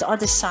hands,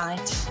 other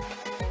side.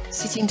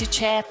 Sit into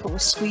chair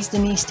pose. Squeeze the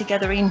knees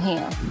together,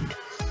 inhale.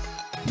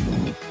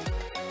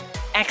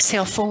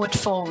 Exhale, forward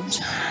fold.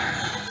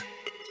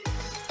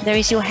 There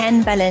is your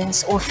hand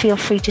balance, or feel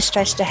free to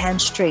stretch the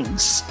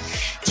hamstrings.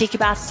 Take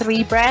about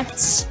 3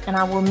 breaths and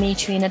I will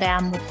meet you in a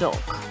downward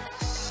dog.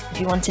 If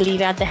you want to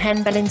leave out the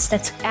hand balance,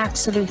 that's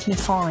absolutely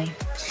fine.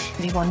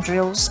 If you want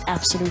drills,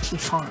 absolutely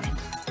fine.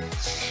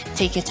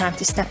 Take your time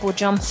to step or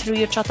jump through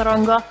your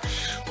chaturanga,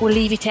 or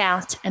leave it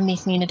out and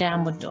meet me in a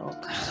downward dog.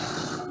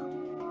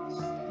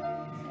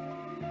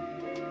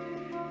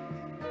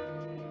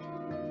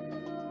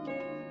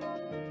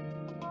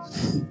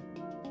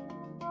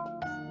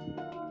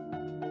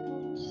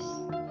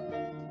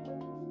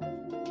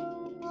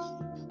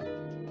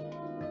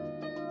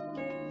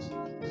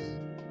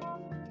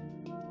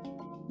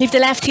 Lift the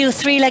left heel,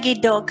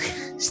 3-legged dog.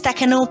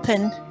 Stack and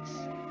open.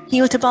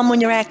 Heel to bum on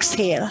your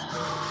exhale.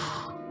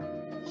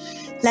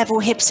 Level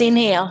hips,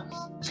 inhale.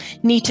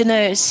 Knee to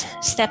nose.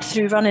 Step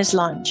through runner's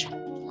lunge.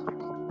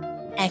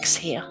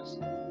 Exhale.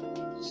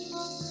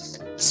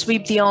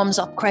 Sweep the arms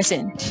up,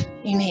 crescent.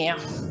 Inhale.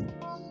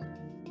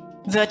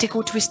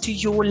 Vertical twist to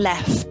your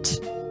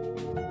left.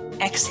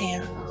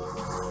 Exhale.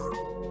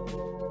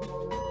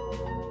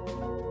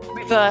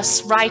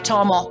 Reverse, right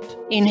arm up.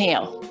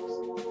 Inhale.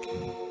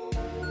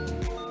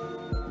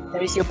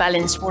 There is your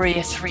balance,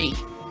 warrior 3.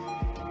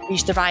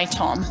 Reach the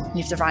right arm,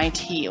 lift the right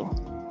heel.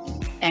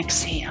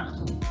 Exhale.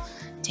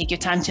 Take your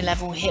time to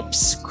level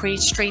hips,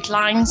 create straight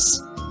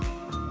lines.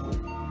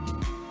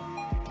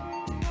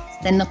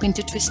 Stand up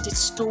into twisted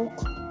stalk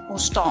or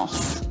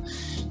staff.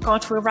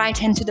 Cartwheel right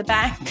hand to the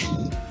back,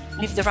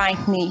 lift the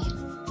right knee.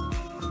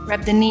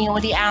 Grab the knee or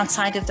the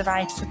outside of the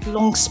right foot,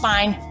 long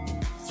spine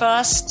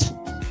first,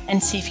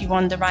 and see if you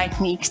want the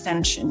right knee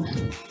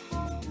extension.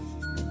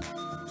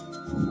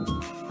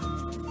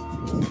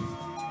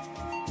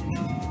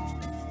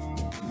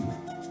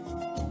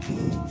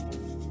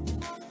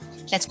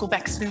 Let's go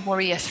back through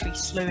warrior 3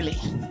 slowly.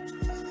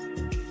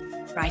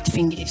 Right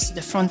fingertips to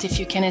the front if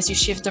you can as you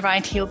shift the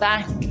right heel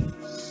back.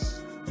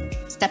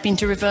 Step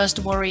into reversed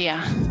warrior.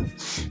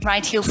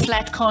 Right heel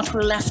flat,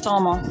 cartwheel left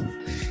arm up.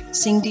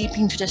 Sink deep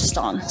into the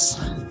stance.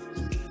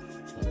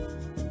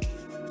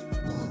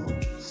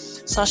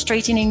 Start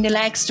straightening the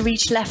legs,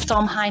 reach left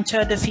arm high,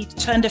 turn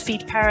the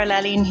feet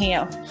parallel,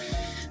 inhale.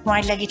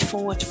 Right-legged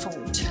forward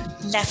fold.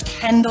 Left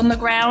hand on the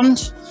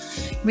ground,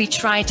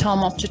 reach right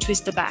arm up to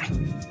twist the back.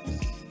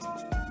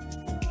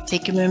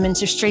 Take a moment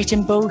to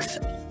straighten both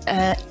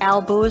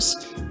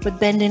elbows, but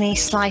bend the knee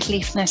slightly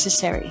if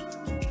necessary.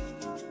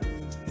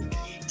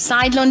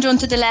 Side lunge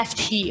onto the left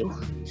heel.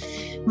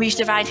 Reach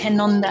the right hand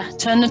under.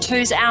 Turn the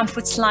toes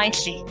outward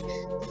slightly.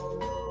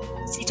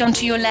 Sit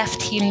onto your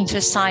left heel into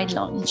a side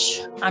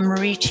lunge. I'm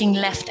reaching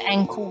left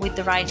ankle with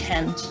the right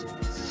hand.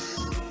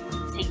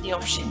 Take the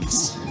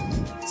options.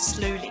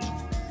 Slowly.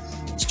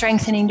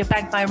 Strengthening the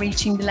back by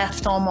reaching the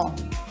left arm up.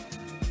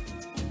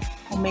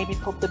 Or maybe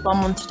pop the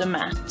bum onto the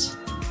mat.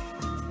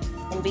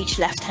 And reach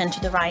left hand to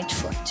the right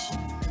foot.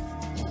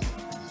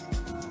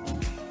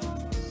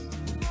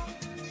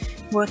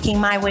 Working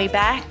my way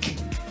back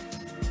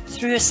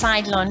through a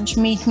side lunge,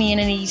 meet me in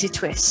an easy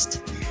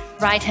twist.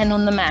 Right hand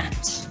on the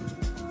mat.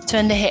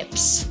 Turn the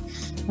hips,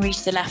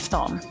 reach the left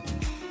arm.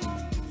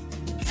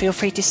 Feel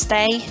free to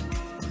stay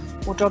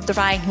or drop the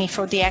right knee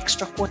for the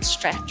extra quad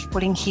stretch,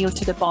 pulling heel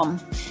to the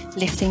bum,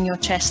 lifting your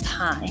chest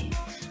high,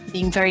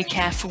 being very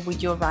careful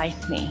with your right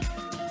knee.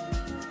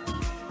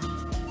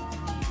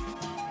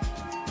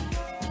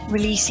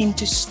 Release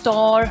into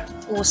star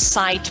or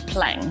side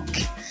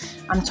plank.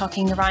 I'm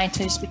talking the right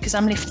toes because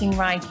I'm lifting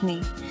right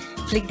knee.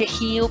 Flick the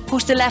heel,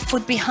 push the left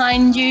foot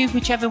behind you,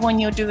 whichever one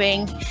you're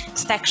doing.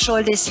 Stack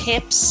shoulders,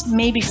 hips,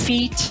 maybe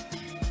feet.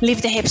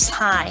 Lift the hips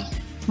high.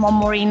 One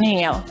more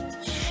inhale.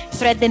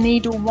 Thread the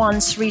needle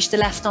once, reach the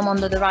left arm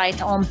under the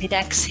right armpit,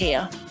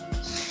 exhale.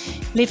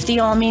 Lift the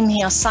arm,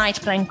 inhale, side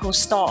plank or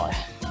star.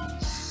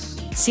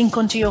 Sink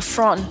onto your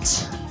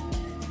front.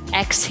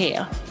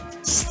 Exhale.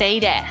 Stay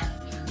there.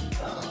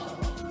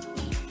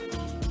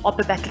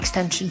 Upper back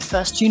extension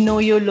first. You know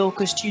your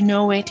locust, you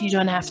know it, you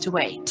don't have to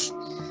wait.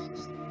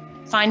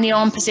 Find the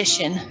arm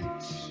position.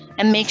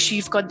 And make sure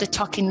you've got the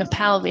tuck in the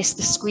pelvis,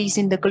 the squeeze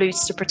in the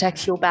glutes to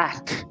protect your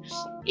back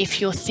if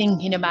you're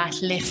thinking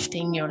about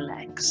lifting your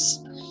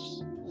legs.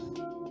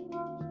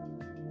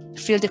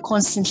 Feel the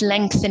constant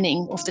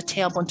lengthening of the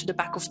tailbone to the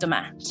back of the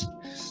mat.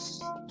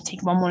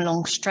 Take one more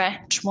long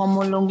stretch, one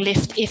more long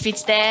lift if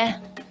it's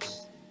there,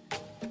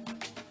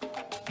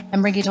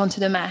 and bring it onto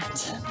the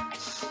mat.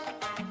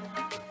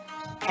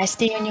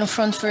 Stay on your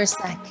front for a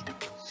sec.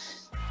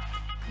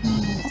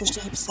 Push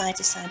the hips side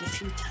to side a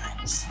few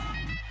times.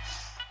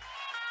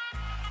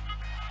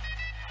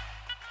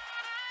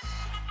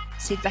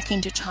 Sit back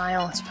into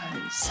child's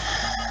pose.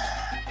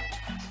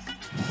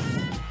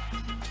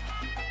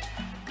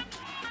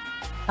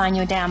 Find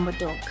your downward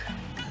dog.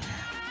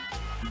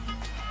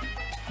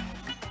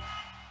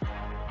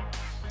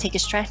 Take a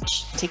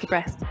stretch, take a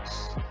breath.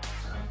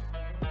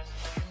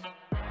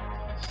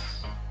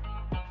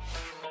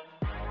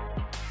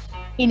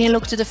 Inhale,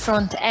 look to the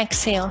front,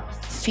 exhale,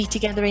 feet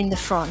together in the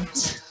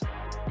front.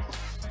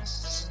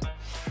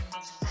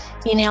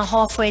 Inhale,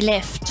 halfway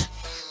lift.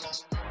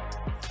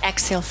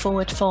 Exhale,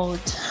 forward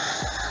fold.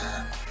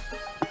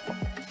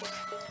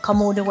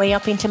 Come all the way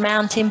up into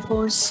mountain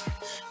pose.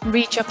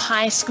 Reach up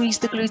high, squeeze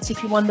the glutes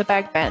if you want the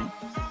back bend.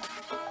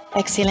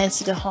 Exhale, hands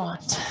to the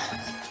heart.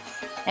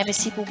 Have a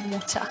sip of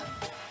water.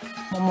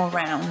 One more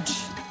round.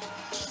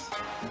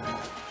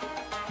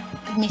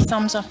 Give me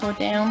thumbs up or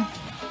down.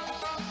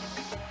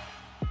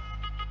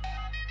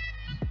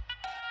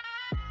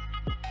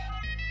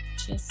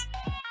 Cheers.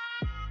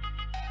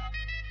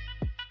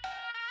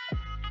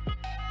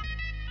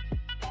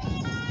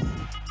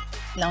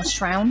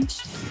 Last round.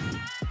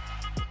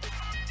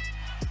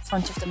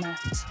 Front of the mat.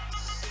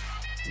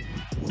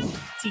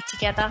 Feet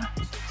together.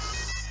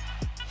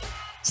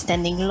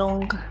 Standing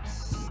long.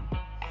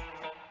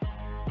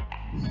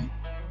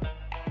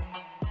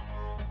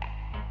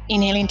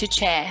 Inhale into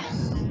chair.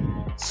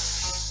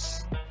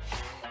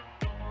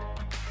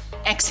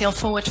 Exhale,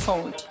 forward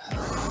fold.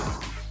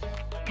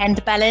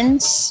 Hand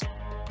balance.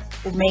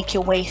 Or make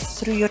your way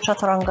through your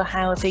chaturanga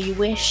however you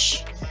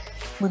wish.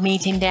 We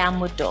meet in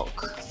downward dog.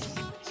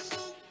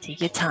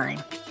 Take your time.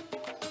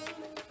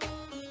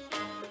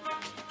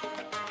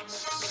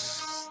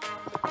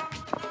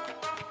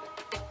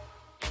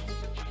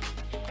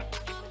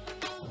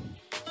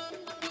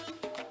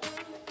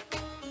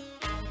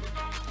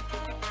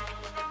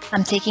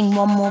 I'm taking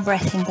one more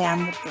breath in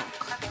downward dog.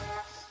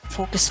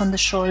 Focus on the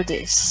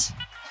shoulders.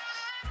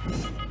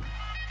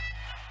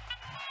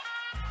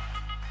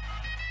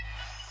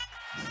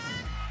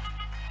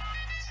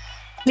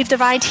 Lift the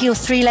right heel,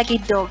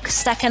 three-legged dog.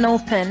 Stack and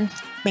open.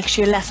 Make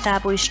sure your left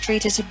elbow is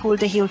straight as you pull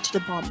the heel to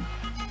the bottom.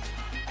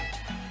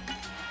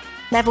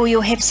 Level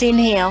your hips,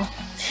 inhale.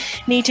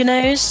 Knee to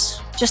nose,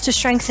 just to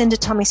strengthen the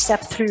tummy, step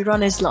through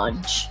runner's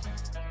lunge.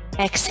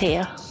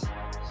 Exhale.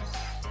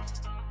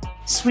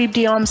 Sweep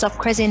the arms up,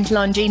 crescent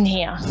lunge,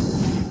 inhale.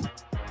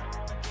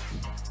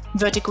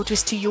 Vertical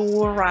twist to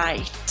your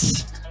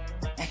right.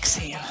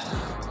 Exhale.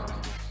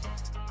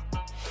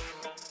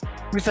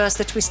 Reverse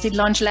the twisted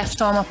lunge,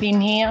 left arm up,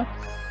 inhale.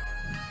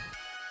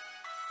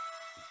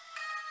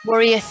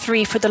 Warrior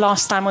 3 for the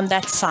last time on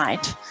that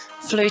side.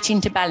 Float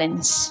into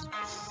balance.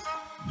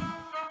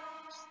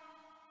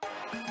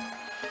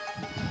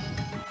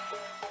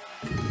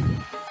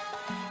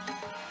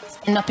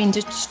 Stand up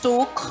into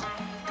stalk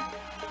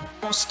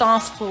or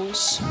staff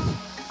pose.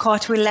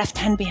 Cartwheel left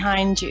hand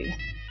behind you.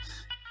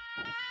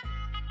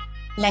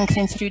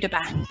 Lengthen through the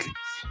back.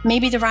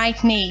 Maybe the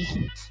right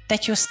knee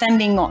that you're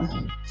standing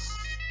on.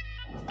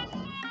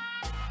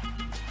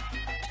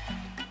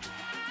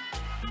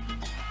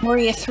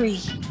 Warrior 3.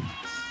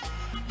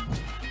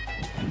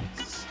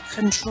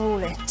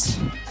 Control it.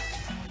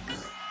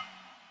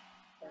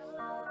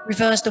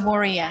 Reverse the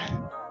warrior.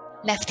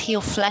 Left heel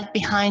flat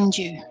behind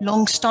you.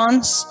 Long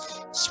stance.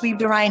 Sweep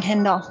the right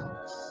hand up.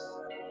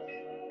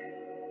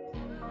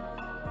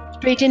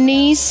 Straighten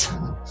knees.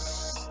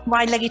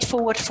 Wide-legged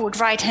forward foot.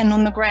 Right hand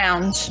on the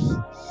ground.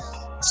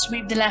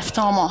 Sweep the left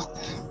arm up.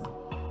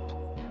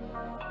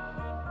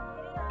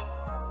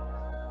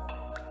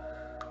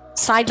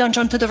 Side lunge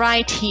onto the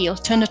right heel.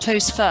 Turn the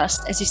toes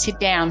first as you sit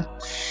down.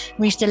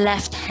 Reach the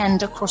left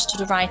hand across to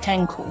the right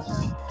ankle.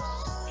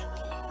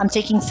 I'm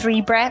taking 3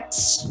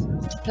 breaths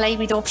to play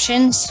with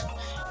options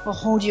or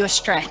hold your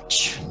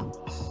stretch.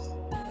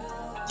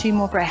 2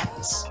 more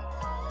breaths.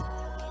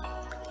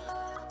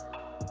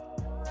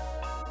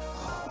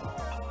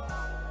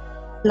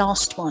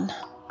 Last one.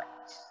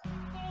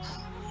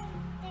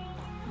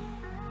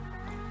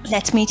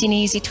 Let's meet in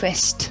easy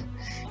twist.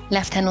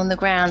 Left hand on the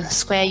ground,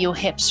 square your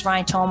hips,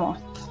 right arm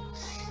up.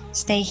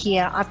 Stay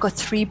here. I've got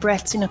 3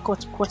 breaths in a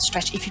quad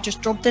stretch. If you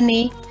just drop the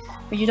knee,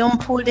 but you don't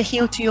pull the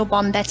heel to your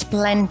bum, that's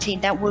plenty.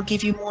 That will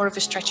give you more of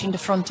a stretch in the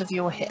front of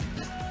your hip.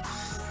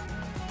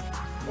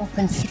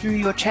 Open through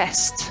your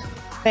chest.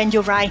 Bend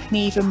your right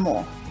knee even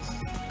more.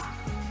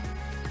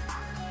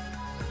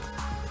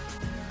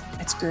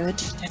 That's good.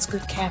 That's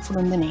good. Careful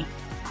on the knee.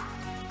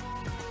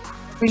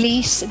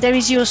 Release. There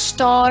is your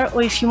star,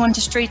 or if you want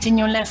to straighten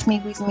your left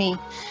knee with me,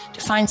 to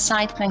find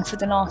side plank for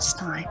the last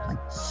time.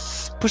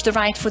 Push the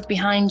right foot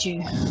behind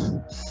you.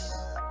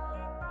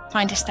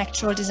 Find the stacked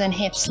shoulders and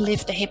hips.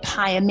 Lift the hip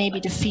higher. Maybe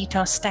the feet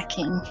are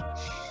stacking.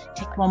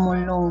 Take one more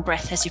long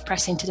breath as you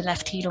press into the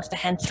left heel of the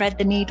hand. Thread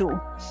the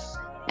needle.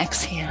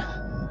 Exhale.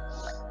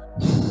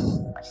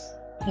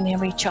 Inhale,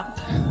 reach up.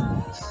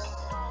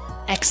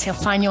 Exhale,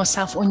 find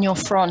yourself on your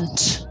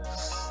front.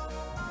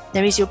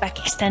 There is your back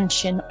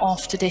extension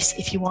after this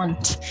if you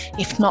want.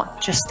 If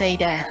not, just stay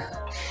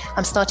there.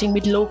 I'm starting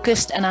with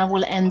locust and I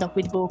will end up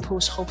with bow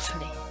pose,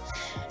 hopefully.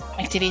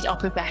 Activate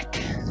upper back,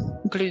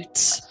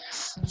 glutes.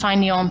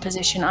 Find the arm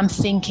position. I'm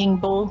thinking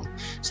bow,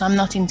 so I'm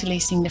not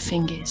interlacing the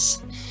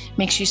fingers.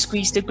 Make sure you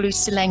squeeze the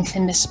glutes to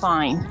lengthen the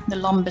spine, the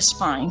lumbar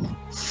spine.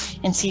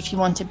 And see if you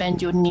want to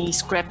bend your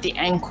knees. Grab the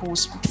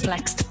ankles with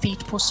flexed feet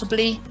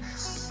possibly.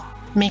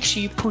 Make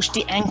sure you push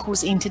the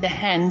ankles into the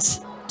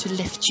hands to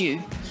lift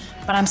you.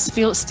 But I'm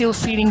still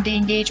feeling the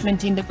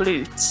engagement in the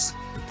glutes.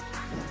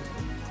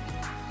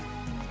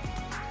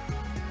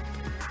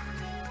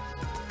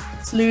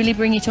 Slowly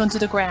bring it onto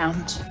the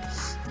ground.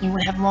 You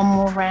will have one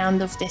more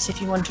round of this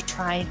if you want to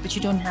try it, but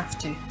you don't have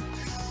to.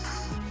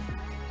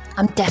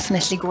 I'm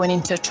definitely going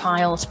into a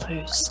child's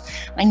pose.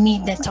 I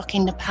need that tuck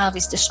in the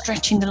pelvis, the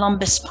stretch in the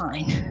lumbar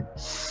spine.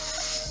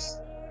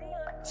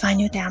 Find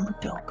your downward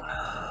dog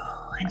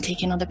and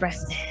take another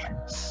breath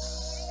there.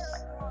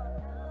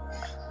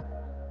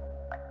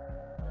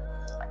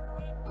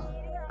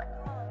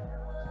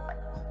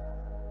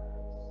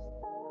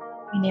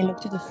 Inhale,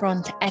 look to the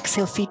front.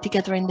 Exhale, feet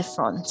together in the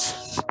front.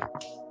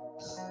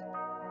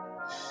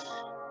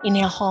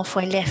 Inhale,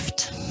 halfway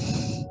lift.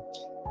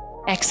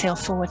 Exhale,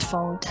 forward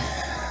fold.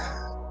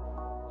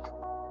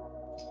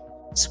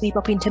 Sweep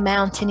up into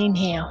mountain,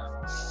 inhale.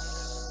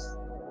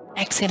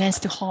 Exhale, hands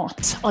to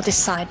heart. Other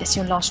side, that's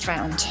your last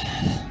round.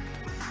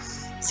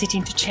 Sit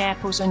into chair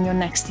pose on your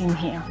next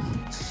inhale.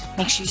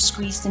 Make sure you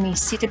squeeze the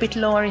knees. Sit a bit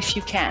lower if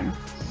you can.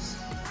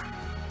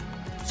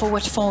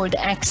 Forward fold,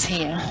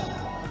 exhale.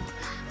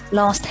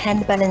 Last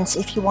hand balance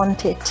if you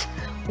want it,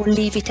 or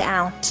leave it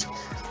out.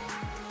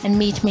 And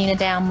meet me in a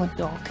downward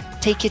dog.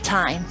 Take your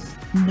time,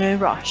 no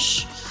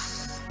rush.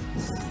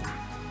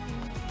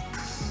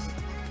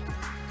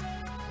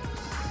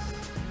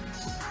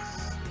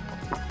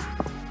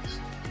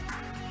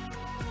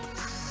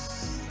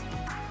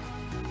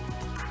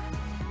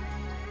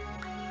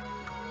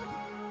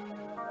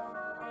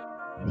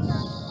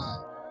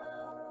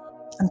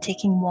 I'm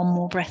taking one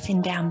more breath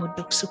in downward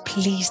dog, so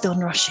please don't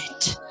rush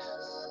it.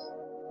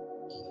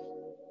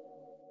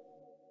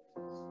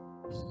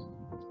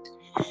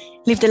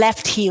 Lift the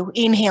left heel,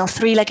 inhale,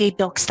 three-legged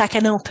dog, stack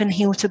an open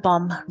heel to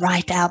bum,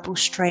 right elbow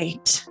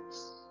straight.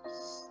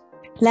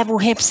 Level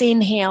hips,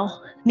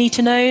 inhale, knee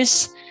to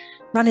nose,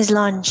 runner's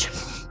lunge.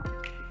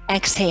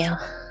 Exhale.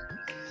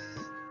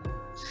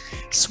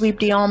 Sweep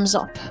the arms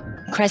up,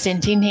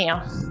 crescent,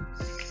 inhale.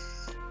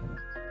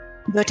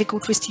 Vertical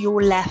twist to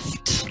your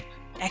left.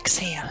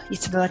 Exhale,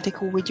 it's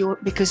vertical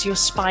because your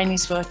spine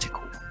is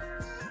vertical.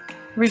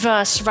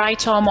 Reverse,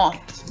 right arm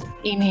up,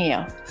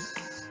 inhale.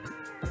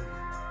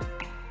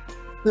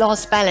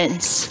 Last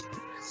balance.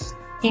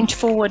 Hinge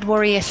forward,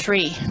 warrior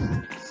three.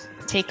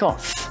 Take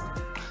off.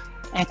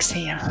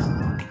 Exhale.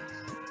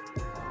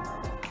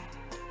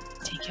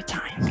 Take your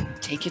time.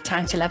 Take your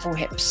time to level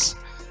hips.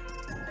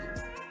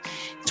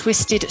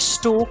 Twisted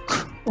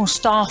stalk or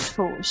staff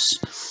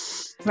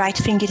pose. Right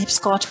fingertips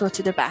cartwheel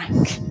to the back.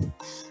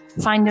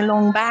 Find the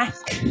long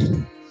back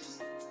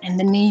and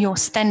the knee you're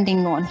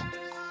standing on.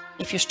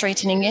 If you're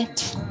straightening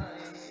it,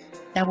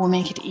 that will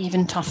make it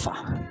even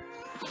tougher.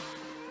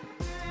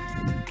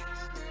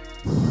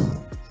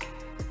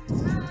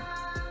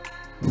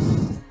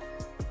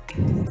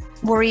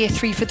 Warrior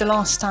three for the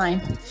last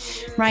time.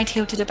 Right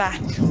heel to the back.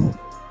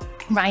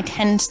 Right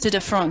hand to the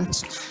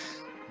front.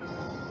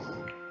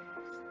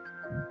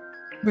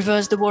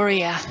 Reverse the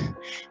warrior.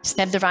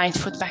 Step the right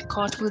foot back.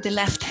 Cartwheel the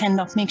left hand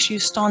up. Make sure your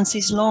stance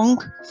is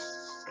long.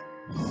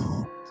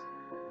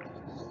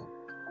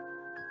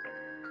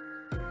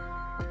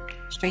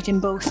 Straighten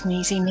both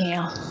knees.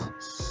 Inhale.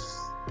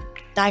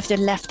 Dive the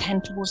left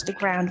hand towards the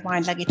ground.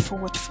 Wide-legged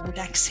forward fold.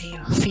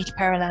 Exhale. Feet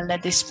parallel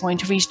at this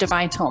point. Reach the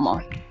right arm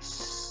on.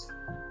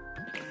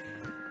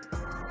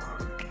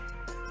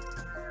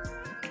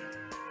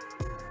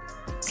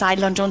 Side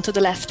lunge onto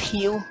the left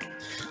heel.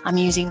 I'm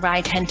using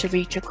right hand to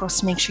reach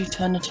across. Make sure you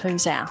turn the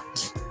toes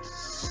out.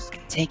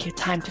 Take your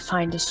time to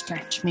find a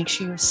stretch. Make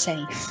sure you're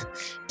safe.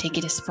 Take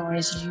it as far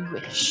as you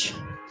wish.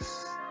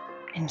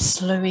 And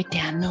slow it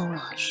down, no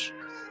rush.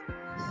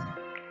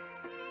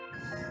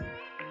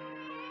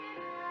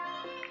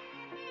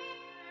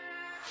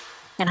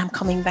 And I'm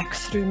coming back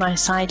through my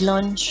side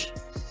lunge.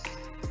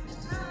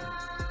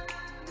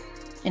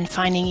 And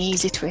finding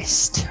easy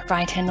twist.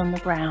 Right hand on the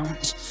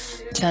ground.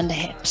 Turn the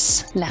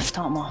hips, left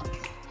arm up.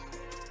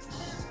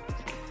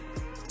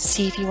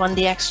 See if you want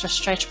the extra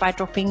stretch by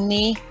dropping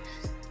knee,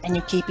 and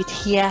you keep it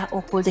here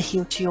or pull the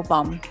heel to your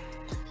bum.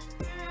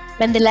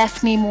 Bend the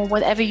left knee more,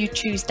 whatever you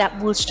choose, that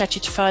will stretch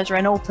it further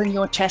and open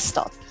your chest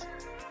up.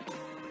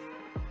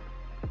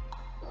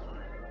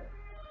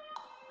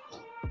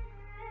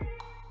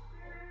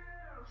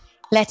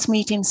 Let's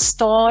meet in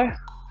star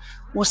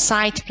or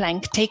side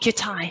plank. Take your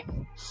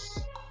time.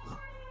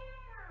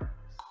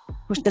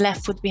 Push the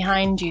left foot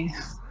behind you.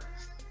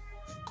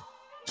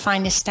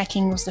 Find the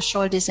stacking of the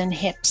shoulders and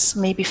hips,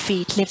 maybe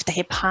feet, lift the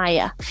hip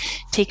higher.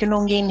 Take a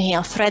long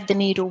inhale, thread the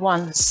needle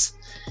once.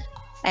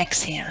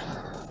 Exhale.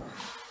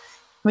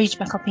 Reach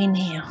back up,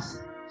 inhale.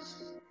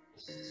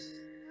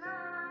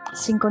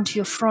 Sink onto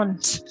your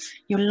front,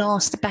 your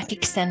last back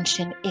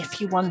extension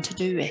if you want to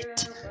do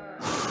it.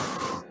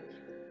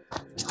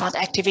 Start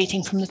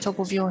activating from the top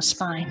of your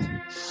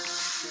spine.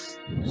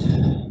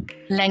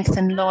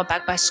 Lengthen lower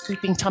back by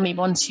scooping tummy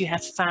once you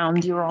have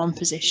found your arm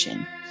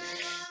position.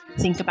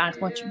 Think about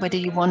whether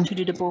you want to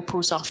do the bow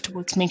pose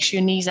afterwards. Make sure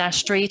your knees are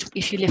straight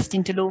if you lift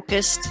into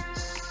locust.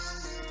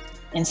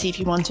 And see if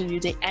you want to do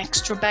the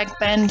extra back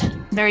bend.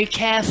 Very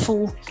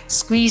careful.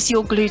 Squeeze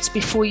your glutes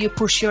before you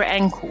push your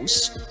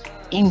ankles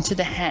into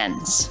the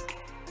hands.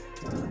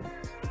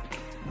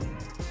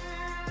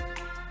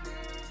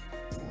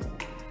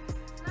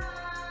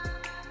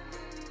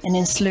 And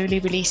then slowly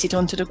release it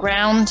onto the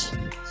ground.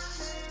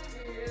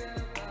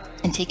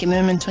 And take a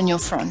moment on your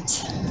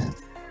front.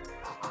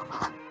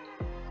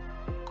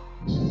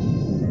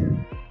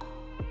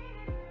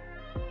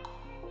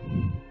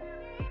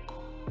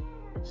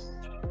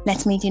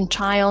 Let's meet in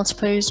child's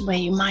pose, where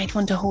you might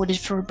want to hold it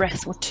for a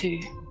breath or two.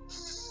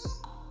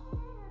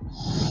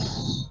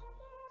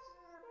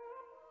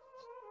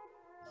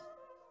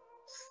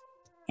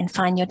 And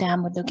find your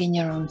downward dog in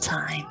your own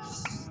time.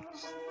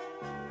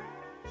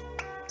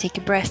 Take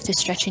a breath to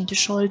stretch into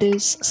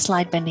shoulders,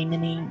 slide bending the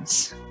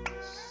knees.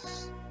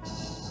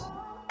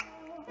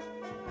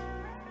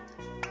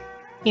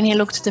 Inhale,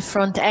 look to the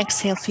front,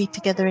 exhale, feet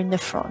together in the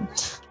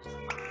front.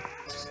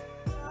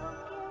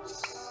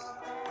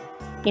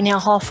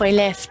 Inhale, halfway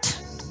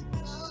lift.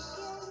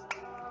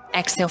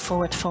 Exhale,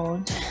 forward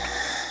fold.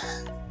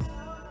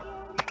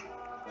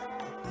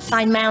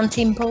 Find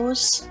mountain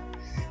pose.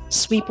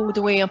 Sweep all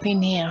the way up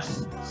in here.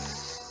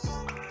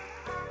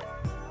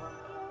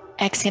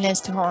 Exhale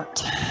as to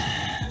heart.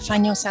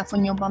 Find yourself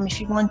on your bum. If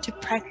you want to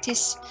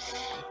practice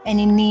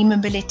any knee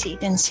mobility,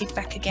 then sit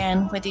back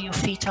again, whether your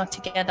feet are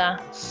together,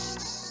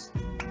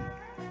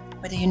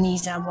 whether your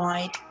knees are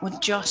wide, or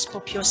just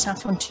pop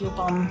yourself onto your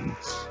bum.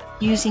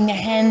 Using the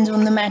hands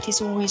on the mat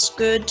is always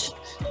good.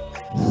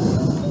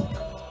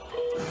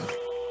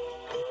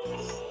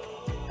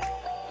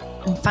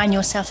 And find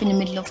yourself in the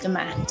middle of the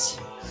mat.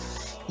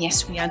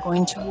 Yes, we are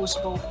going towards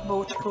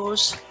both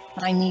pose,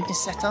 but I need the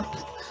setup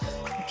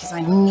because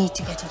I need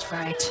to get it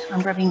right.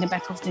 I'm grabbing the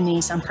back of the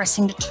knees. I'm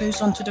pressing the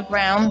toes onto the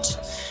ground.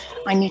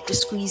 I need to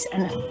squeeze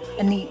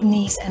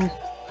knees and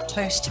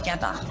toes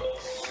together.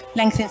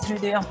 Lengthen through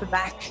the upper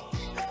back,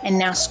 and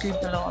now scoop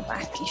the lower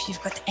back. If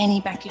you've got any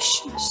back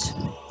issues,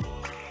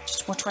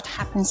 just watch what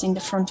happens in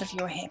the front of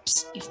your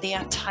hips. If they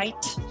are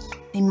tight,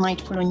 they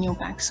might pull on your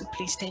back, so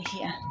please stay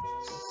here.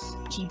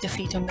 Keep the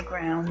feet on the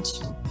ground.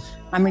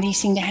 I'm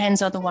releasing the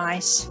hands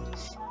otherwise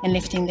and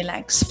lifting the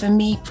legs. For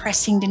me,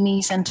 pressing the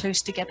knees and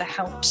toes together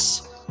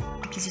helps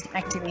because it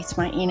activates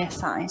my inner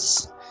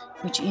thighs,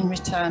 which in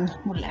return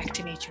will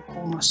activate your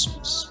core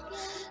muscles.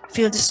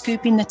 Feel the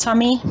scoop in the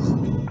tummy.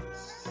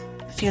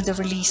 Feel the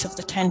release of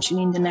the tension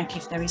in the neck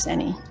if there is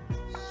any.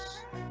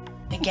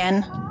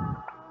 Again,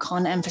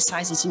 can't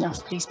emphasize it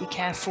enough, please be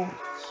careful.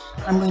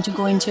 I'm going to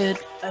go into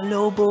a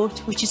low boat,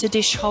 which is a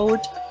dish hold.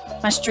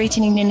 I'm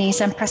straightening the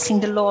knees and pressing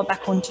the lower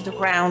back onto the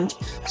ground,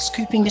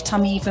 scooping the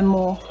tummy even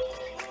more.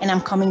 And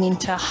I'm coming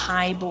into a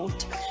high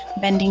boat,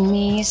 bending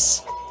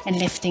knees and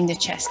lifting the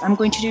chest. I'm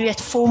going to do it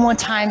 4 more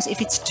times.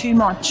 If it's too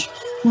much,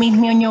 meet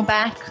me on your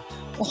back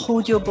or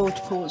hold your boat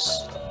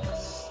pose.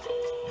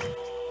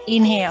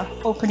 Inhale,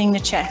 opening the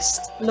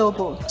chest, low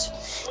boat.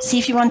 See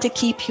if you want to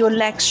keep your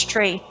legs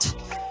straight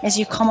as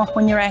you come up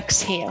on your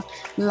exhale,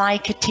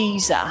 like a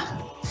teaser.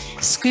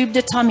 Scoop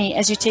the tummy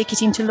as you take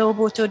it into low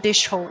boat or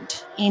dish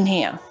hold.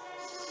 Inhale.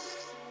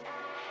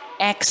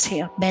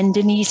 Exhale, bend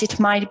the knees. It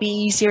might be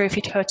easier if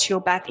it hurts your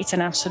back. It's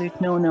an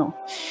absolute no-no.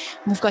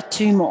 We've got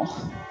 2 more.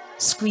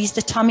 Squeeze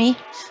the tummy,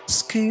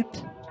 scoop,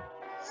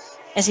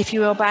 as if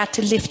you were about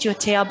to lift your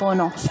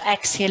tailbone off.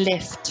 Exhale,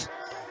 lift.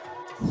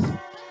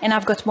 And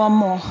I've got 1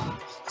 more.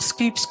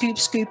 Scoop, scoop,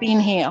 scoop,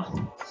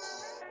 inhale.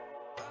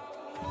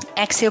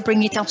 Exhale,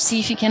 bring it up. See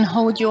if you can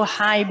hold your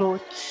high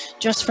boat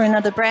just for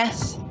another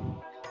breath.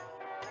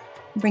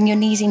 Bring your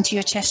knees into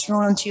your chest,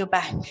 roll onto your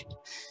back.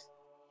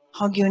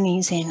 Hug your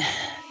knees in.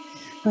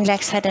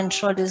 Relax head and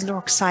shoulders,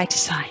 rock side to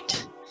side.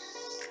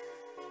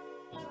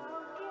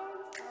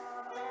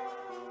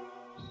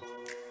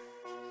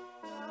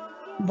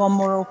 One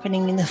more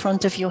opening in the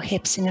front of your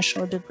hips in a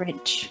shoulder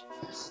bridge.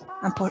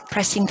 I'm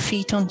pressing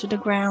feet onto the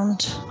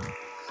ground.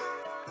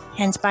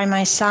 Hands by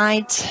my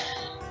sides.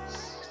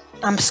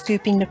 I'm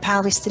scooping the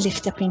pelvis to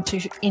lift up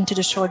into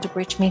the shoulder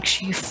bridge. Make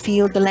sure you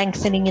feel the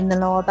lengthening in the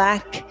lower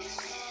back.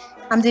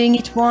 I'm doing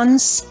it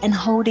once and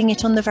holding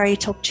it on the very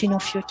top chin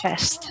of your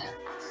chest.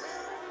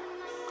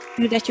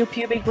 Feel that your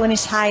pubic bone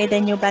is higher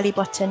than your belly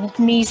button.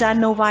 Knees are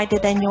no wider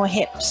than your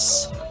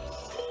hips.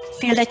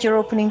 Feel that you're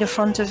opening the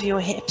front of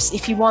your hips.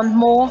 If you want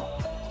more,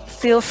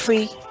 feel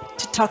free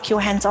to tuck your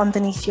hands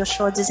underneath your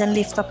shoulders and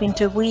lift up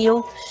into a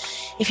wheel.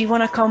 If you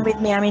want to come with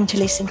me, I'm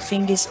interlacing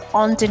fingers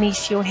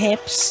underneath your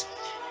hips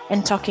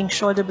and tucking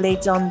shoulder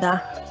blades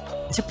under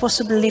to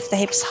possibly lift the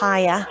hips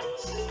higher.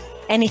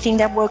 Anything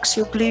that works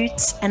your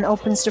glutes and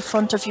opens the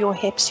front of your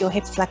hips, your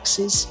hip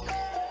flexors,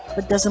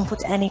 but doesn't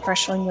put any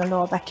pressure on your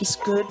lower back is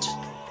good.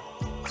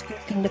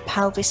 Scooping the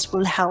pelvis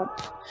will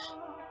help,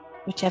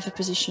 whichever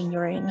position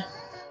you're in.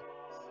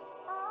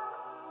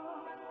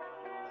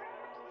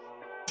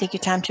 Take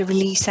your time to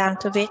release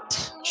out of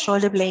it.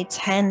 Shoulder blades,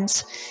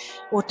 hands,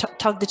 or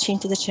tug the chin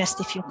to the chest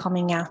if you're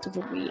coming out of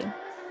the wheel.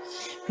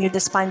 Wheel the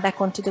spine back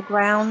onto the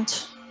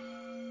ground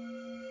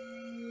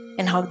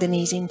and hug the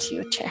knees into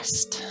your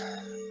chest.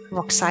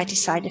 Rock side to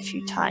side a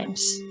few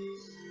times.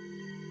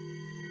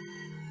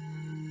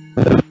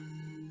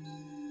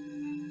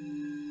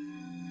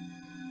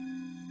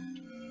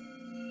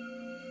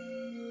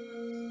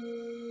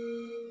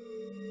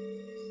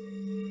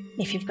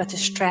 If you've got a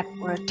strap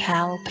or a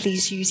towel,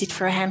 please use it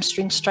for a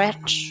hamstring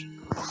stretch.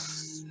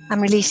 I'm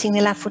releasing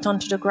the left foot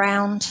onto the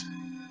ground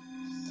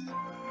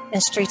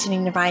and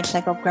straightening the right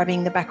leg up,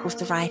 grabbing the back of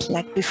the right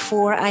leg.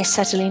 Before I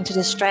settle into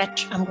the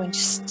stretch, I'm going to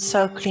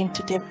circle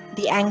into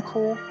the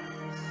ankle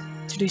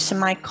to loosen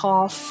my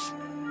calf.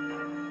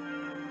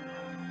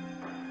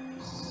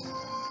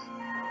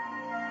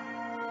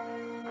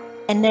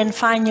 And then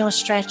find your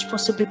stretch,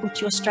 possibly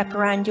put your strap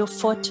around your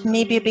foot,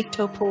 maybe a big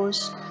toe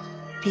pose.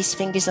 Peace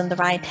fingers on the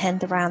right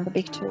hand around the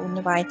big toe on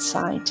the right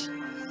side.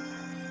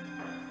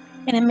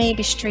 And then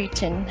maybe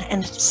straighten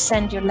and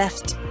send your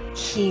left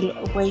heel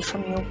away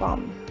from your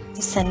bum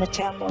to send the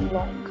tailbone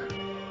long.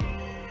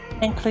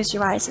 And close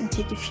your eyes and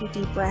take a few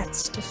deep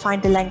breaths to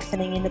find the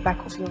lengthening in the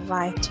back of your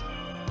right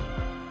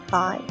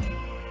thigh,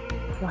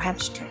 your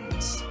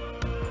hamstrings.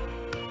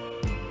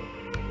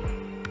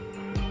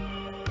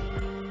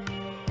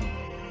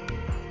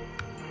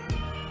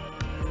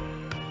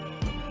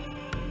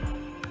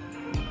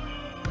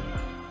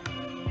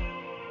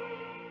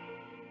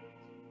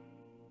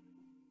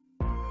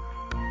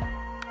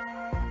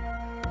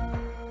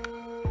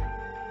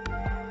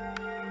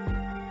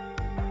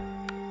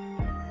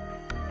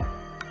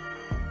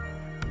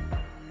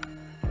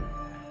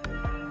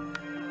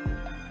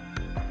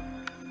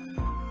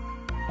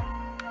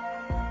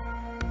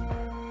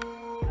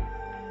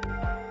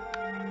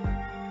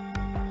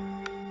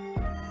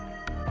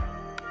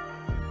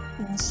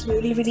 And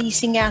slowly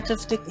releasing out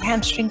of the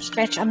hamstring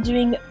stretch. I'm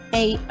doing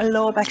a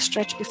lower back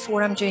stretch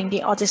before I'm doing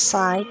the other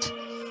side.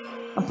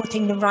 I'm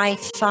putting the right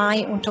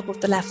thigh on top of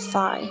the left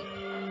thigh.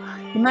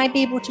 You might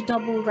be able to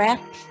double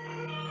wrap.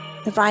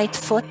 The right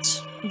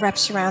foot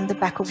wraps around the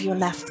back of your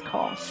left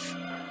calf.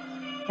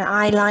 Now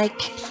I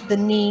like the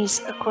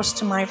knees across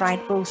to my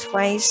right both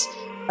ways,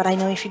 but I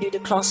know if you do the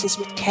classes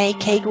with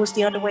K goes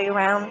the other way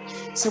around.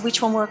 So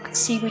which one works?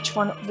 See which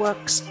one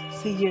works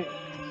for you.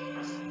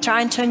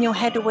 Try and turn your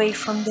head away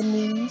from the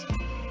knee.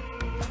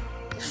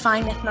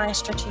 Find that nice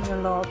stretch in your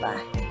lower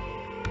back.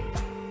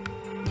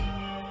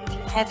 If you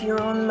have your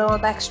own lower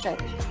back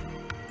stretch,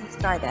 let's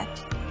try that.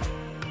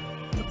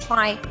 Or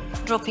try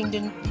dropping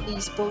the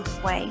knees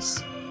both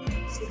ways.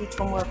 See which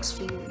one works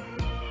for you.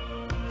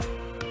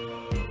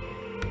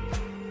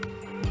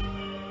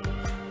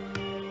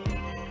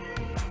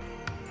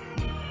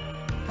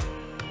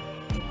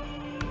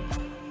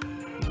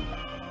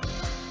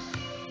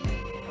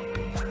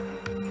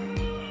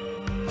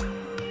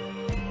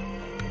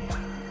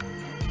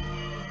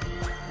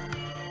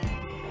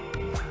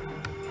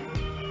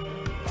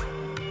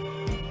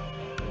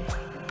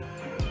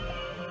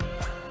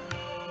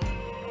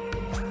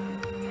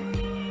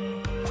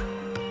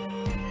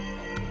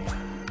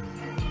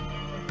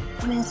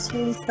 And then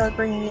slowly start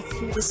bringing it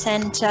through the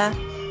center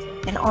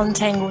and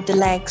untangle the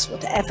legs,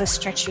 whatever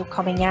stretch you're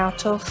coming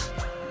out of.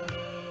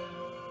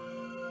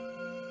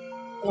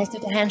 Let's do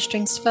the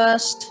hamstrings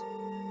first.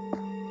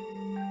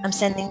 I'm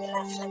sending the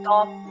left leg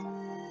up,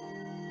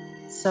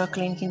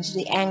 circling into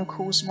the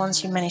ankles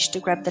once you manage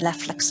to grab the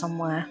left leg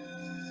somewhere.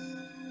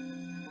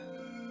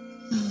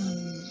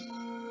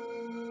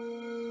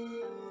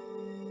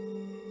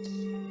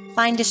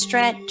 Find a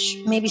stretch,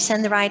 maybe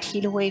send the right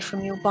heel away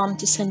from your bum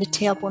to send the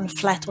tailbone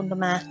flat on the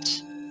mat.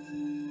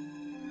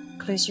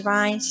 Close your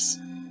eyes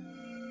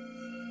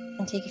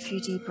and take a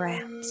few deep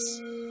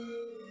breaths.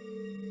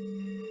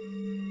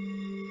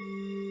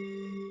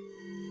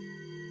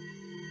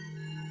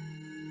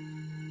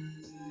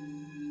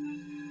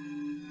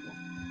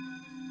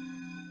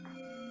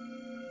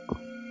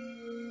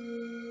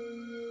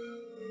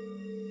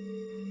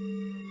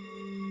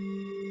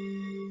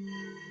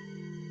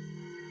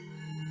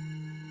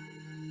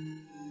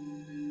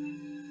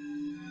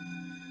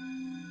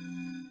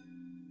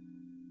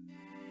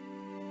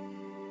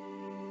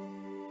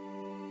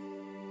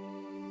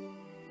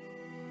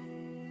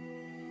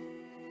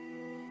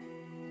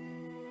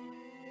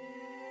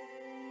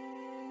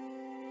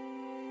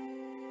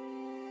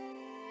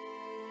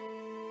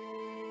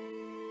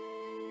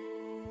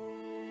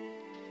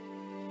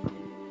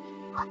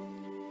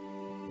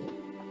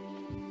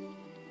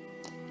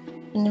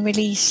 And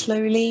release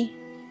slowly.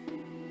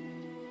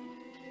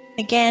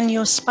 Again,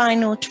 your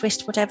spinal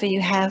twist, whatever you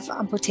have,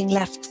 I'm putting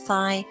left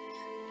thigh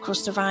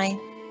across the right.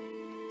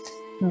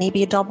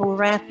 Maybe a double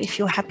wrap if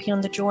you're happy on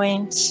the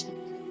joints.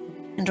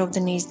 And drop the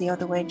knees the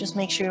other way. Just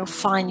make sure you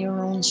find your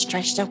own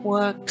stretch that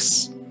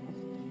works.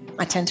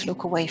 I tend to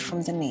look away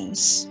from the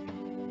knees.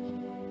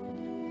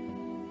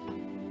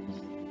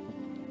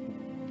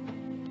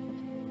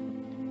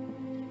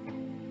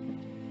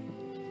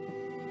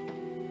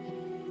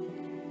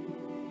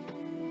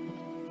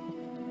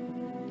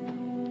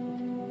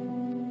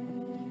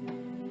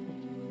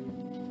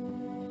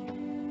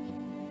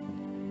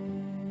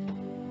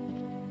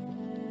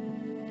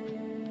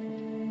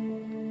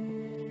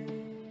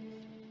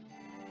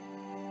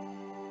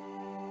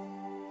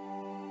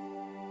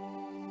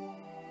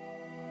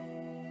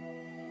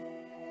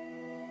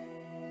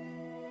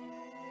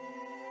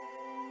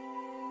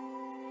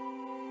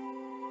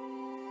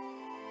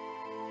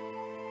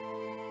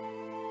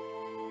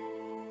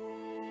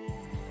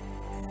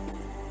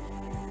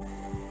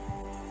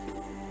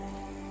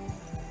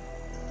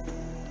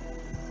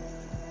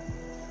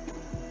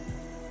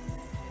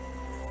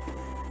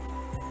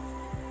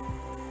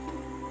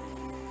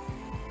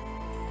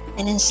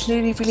 And then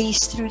slowly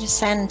release through the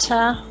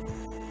center.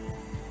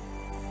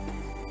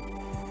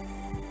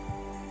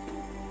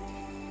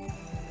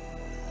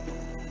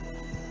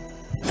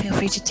 Feel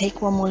free to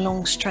take one more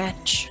long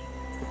stretch.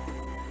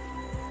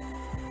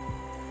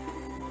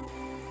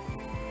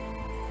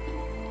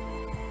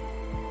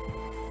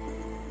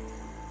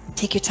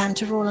 Take your time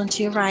to roll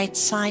onto your right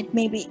side.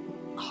 Maybe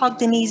hug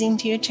the knees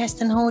into your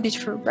chest and hold it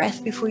for a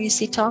breath before you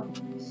sit up.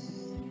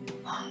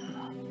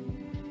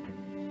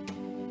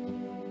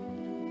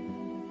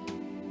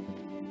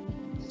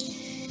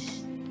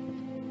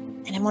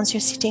 And then once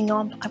you're sitting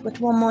up, I've got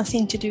one more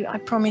thing to do. I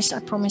promise,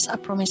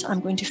 I'm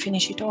going to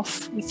finish it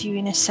off with you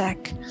in a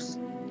sec.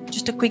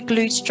 Just a quick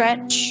glute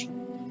stretch.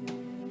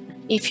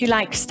 If you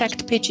like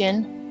stacked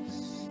pigeon,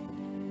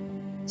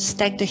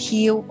 stack the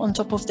heel on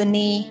top of the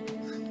knee.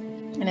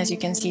 And as you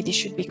can see, this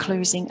should be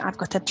closing. I've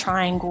got a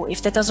triangle.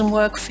 If that doesn't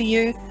work for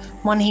you,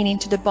 one heel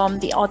into the bum,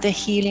 the other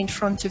heel in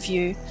front of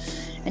you.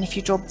 And if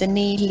you drop the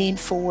knee, lean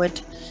forward,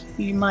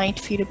 you might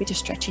feel a bit of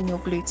stretch in your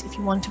glutes. If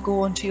you want to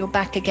go onto your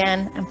back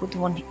again and put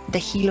the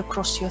heel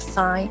across your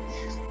thigh,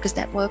 because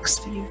that works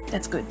for you,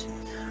 that's good.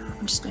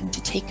 I'm just going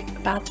to take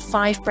about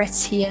 5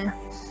 breaths here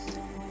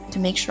to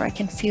make sure I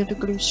can feel the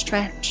glute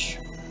stretch.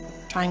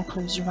 Try and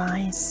close your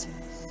eyes.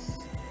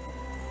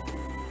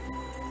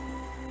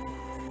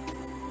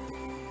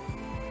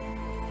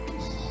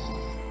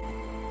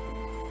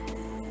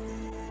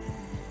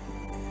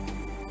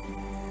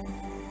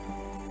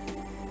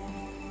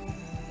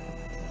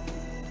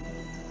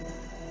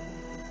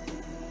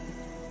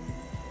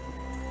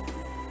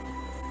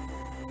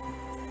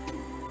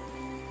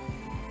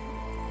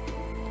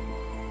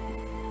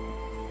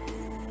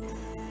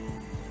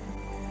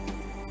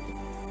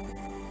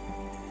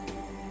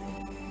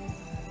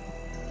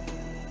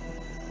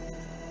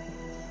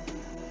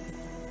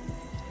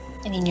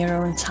 And in your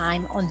own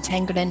time,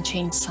 untangle and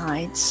change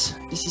sides.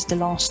 This is the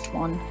last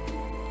one.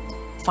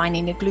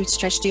 Finding the glute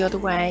stretch the other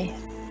way.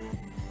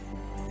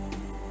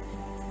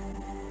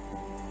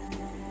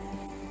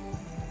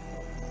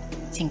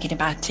 Thinking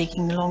about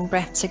taking long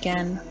breaths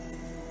again.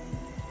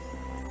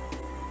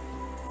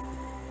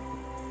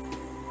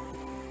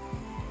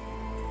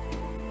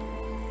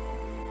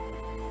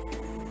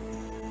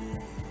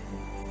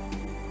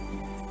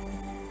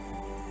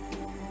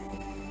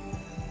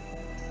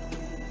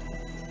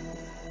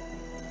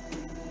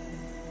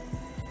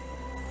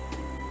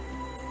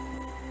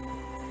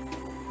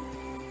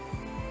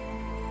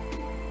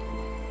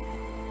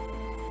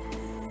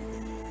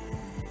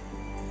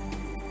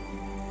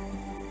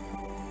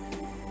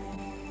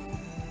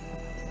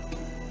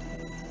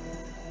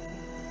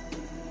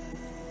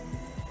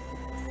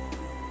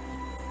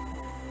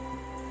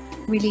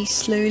 Release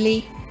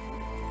slowly.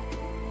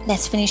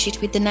 Let's finish it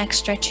with the neck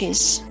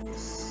stretches.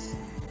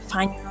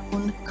 Find your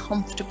own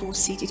comfortable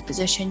seated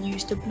position.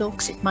 Use the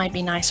blocks. It might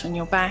be nice on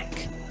your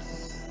back.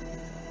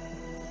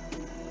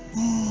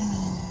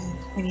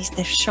 Release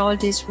the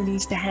shoulders,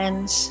 release the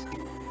hands.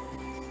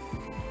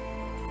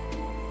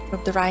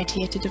 Drop the right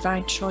ear to the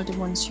right shoulder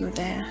once you're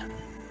there.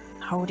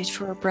 Hold it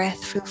for a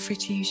breath. Feel free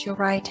to use your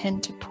right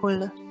hand to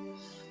pull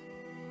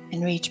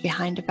and reach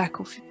behind the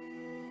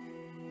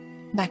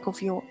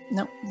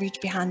reach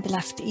behind the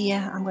left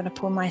ear. I'm going to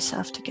pull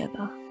myself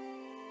together.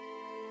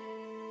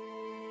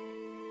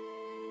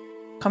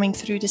 Coming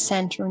through the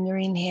center on your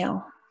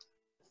inhale.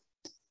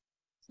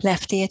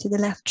 Left ear to the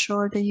left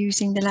shoulder.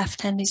 Using the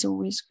left hand is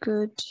always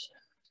good.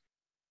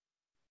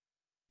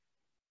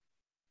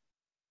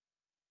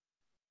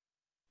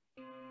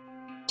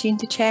 Chin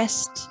to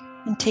chest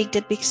and take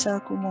that big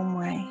circle one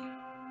way.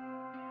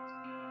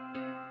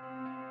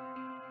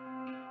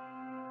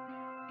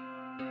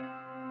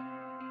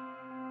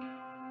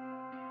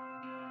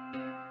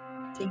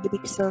 Take the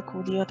big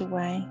circle the other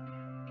way.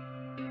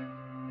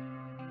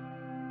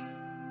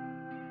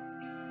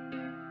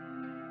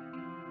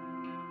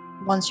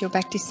 Once you're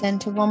back to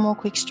center, one more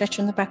quick stretch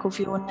on the back of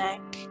your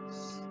neck.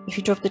 If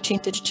you drop the chin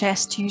to the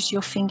chest, use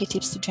your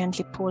fingertips to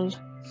gently pull.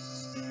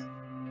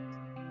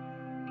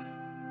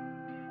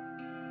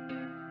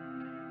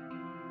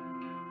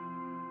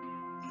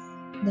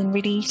 Then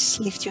release,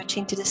 lift your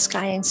chin to the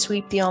sky and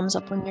sweep the arms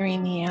up on your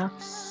inhale.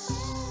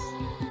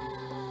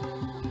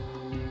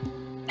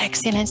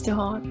 Exhale, hands to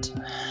heart.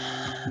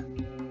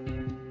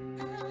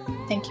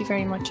 Thank you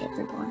very much,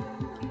 everyone.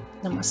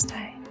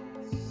 Namaste.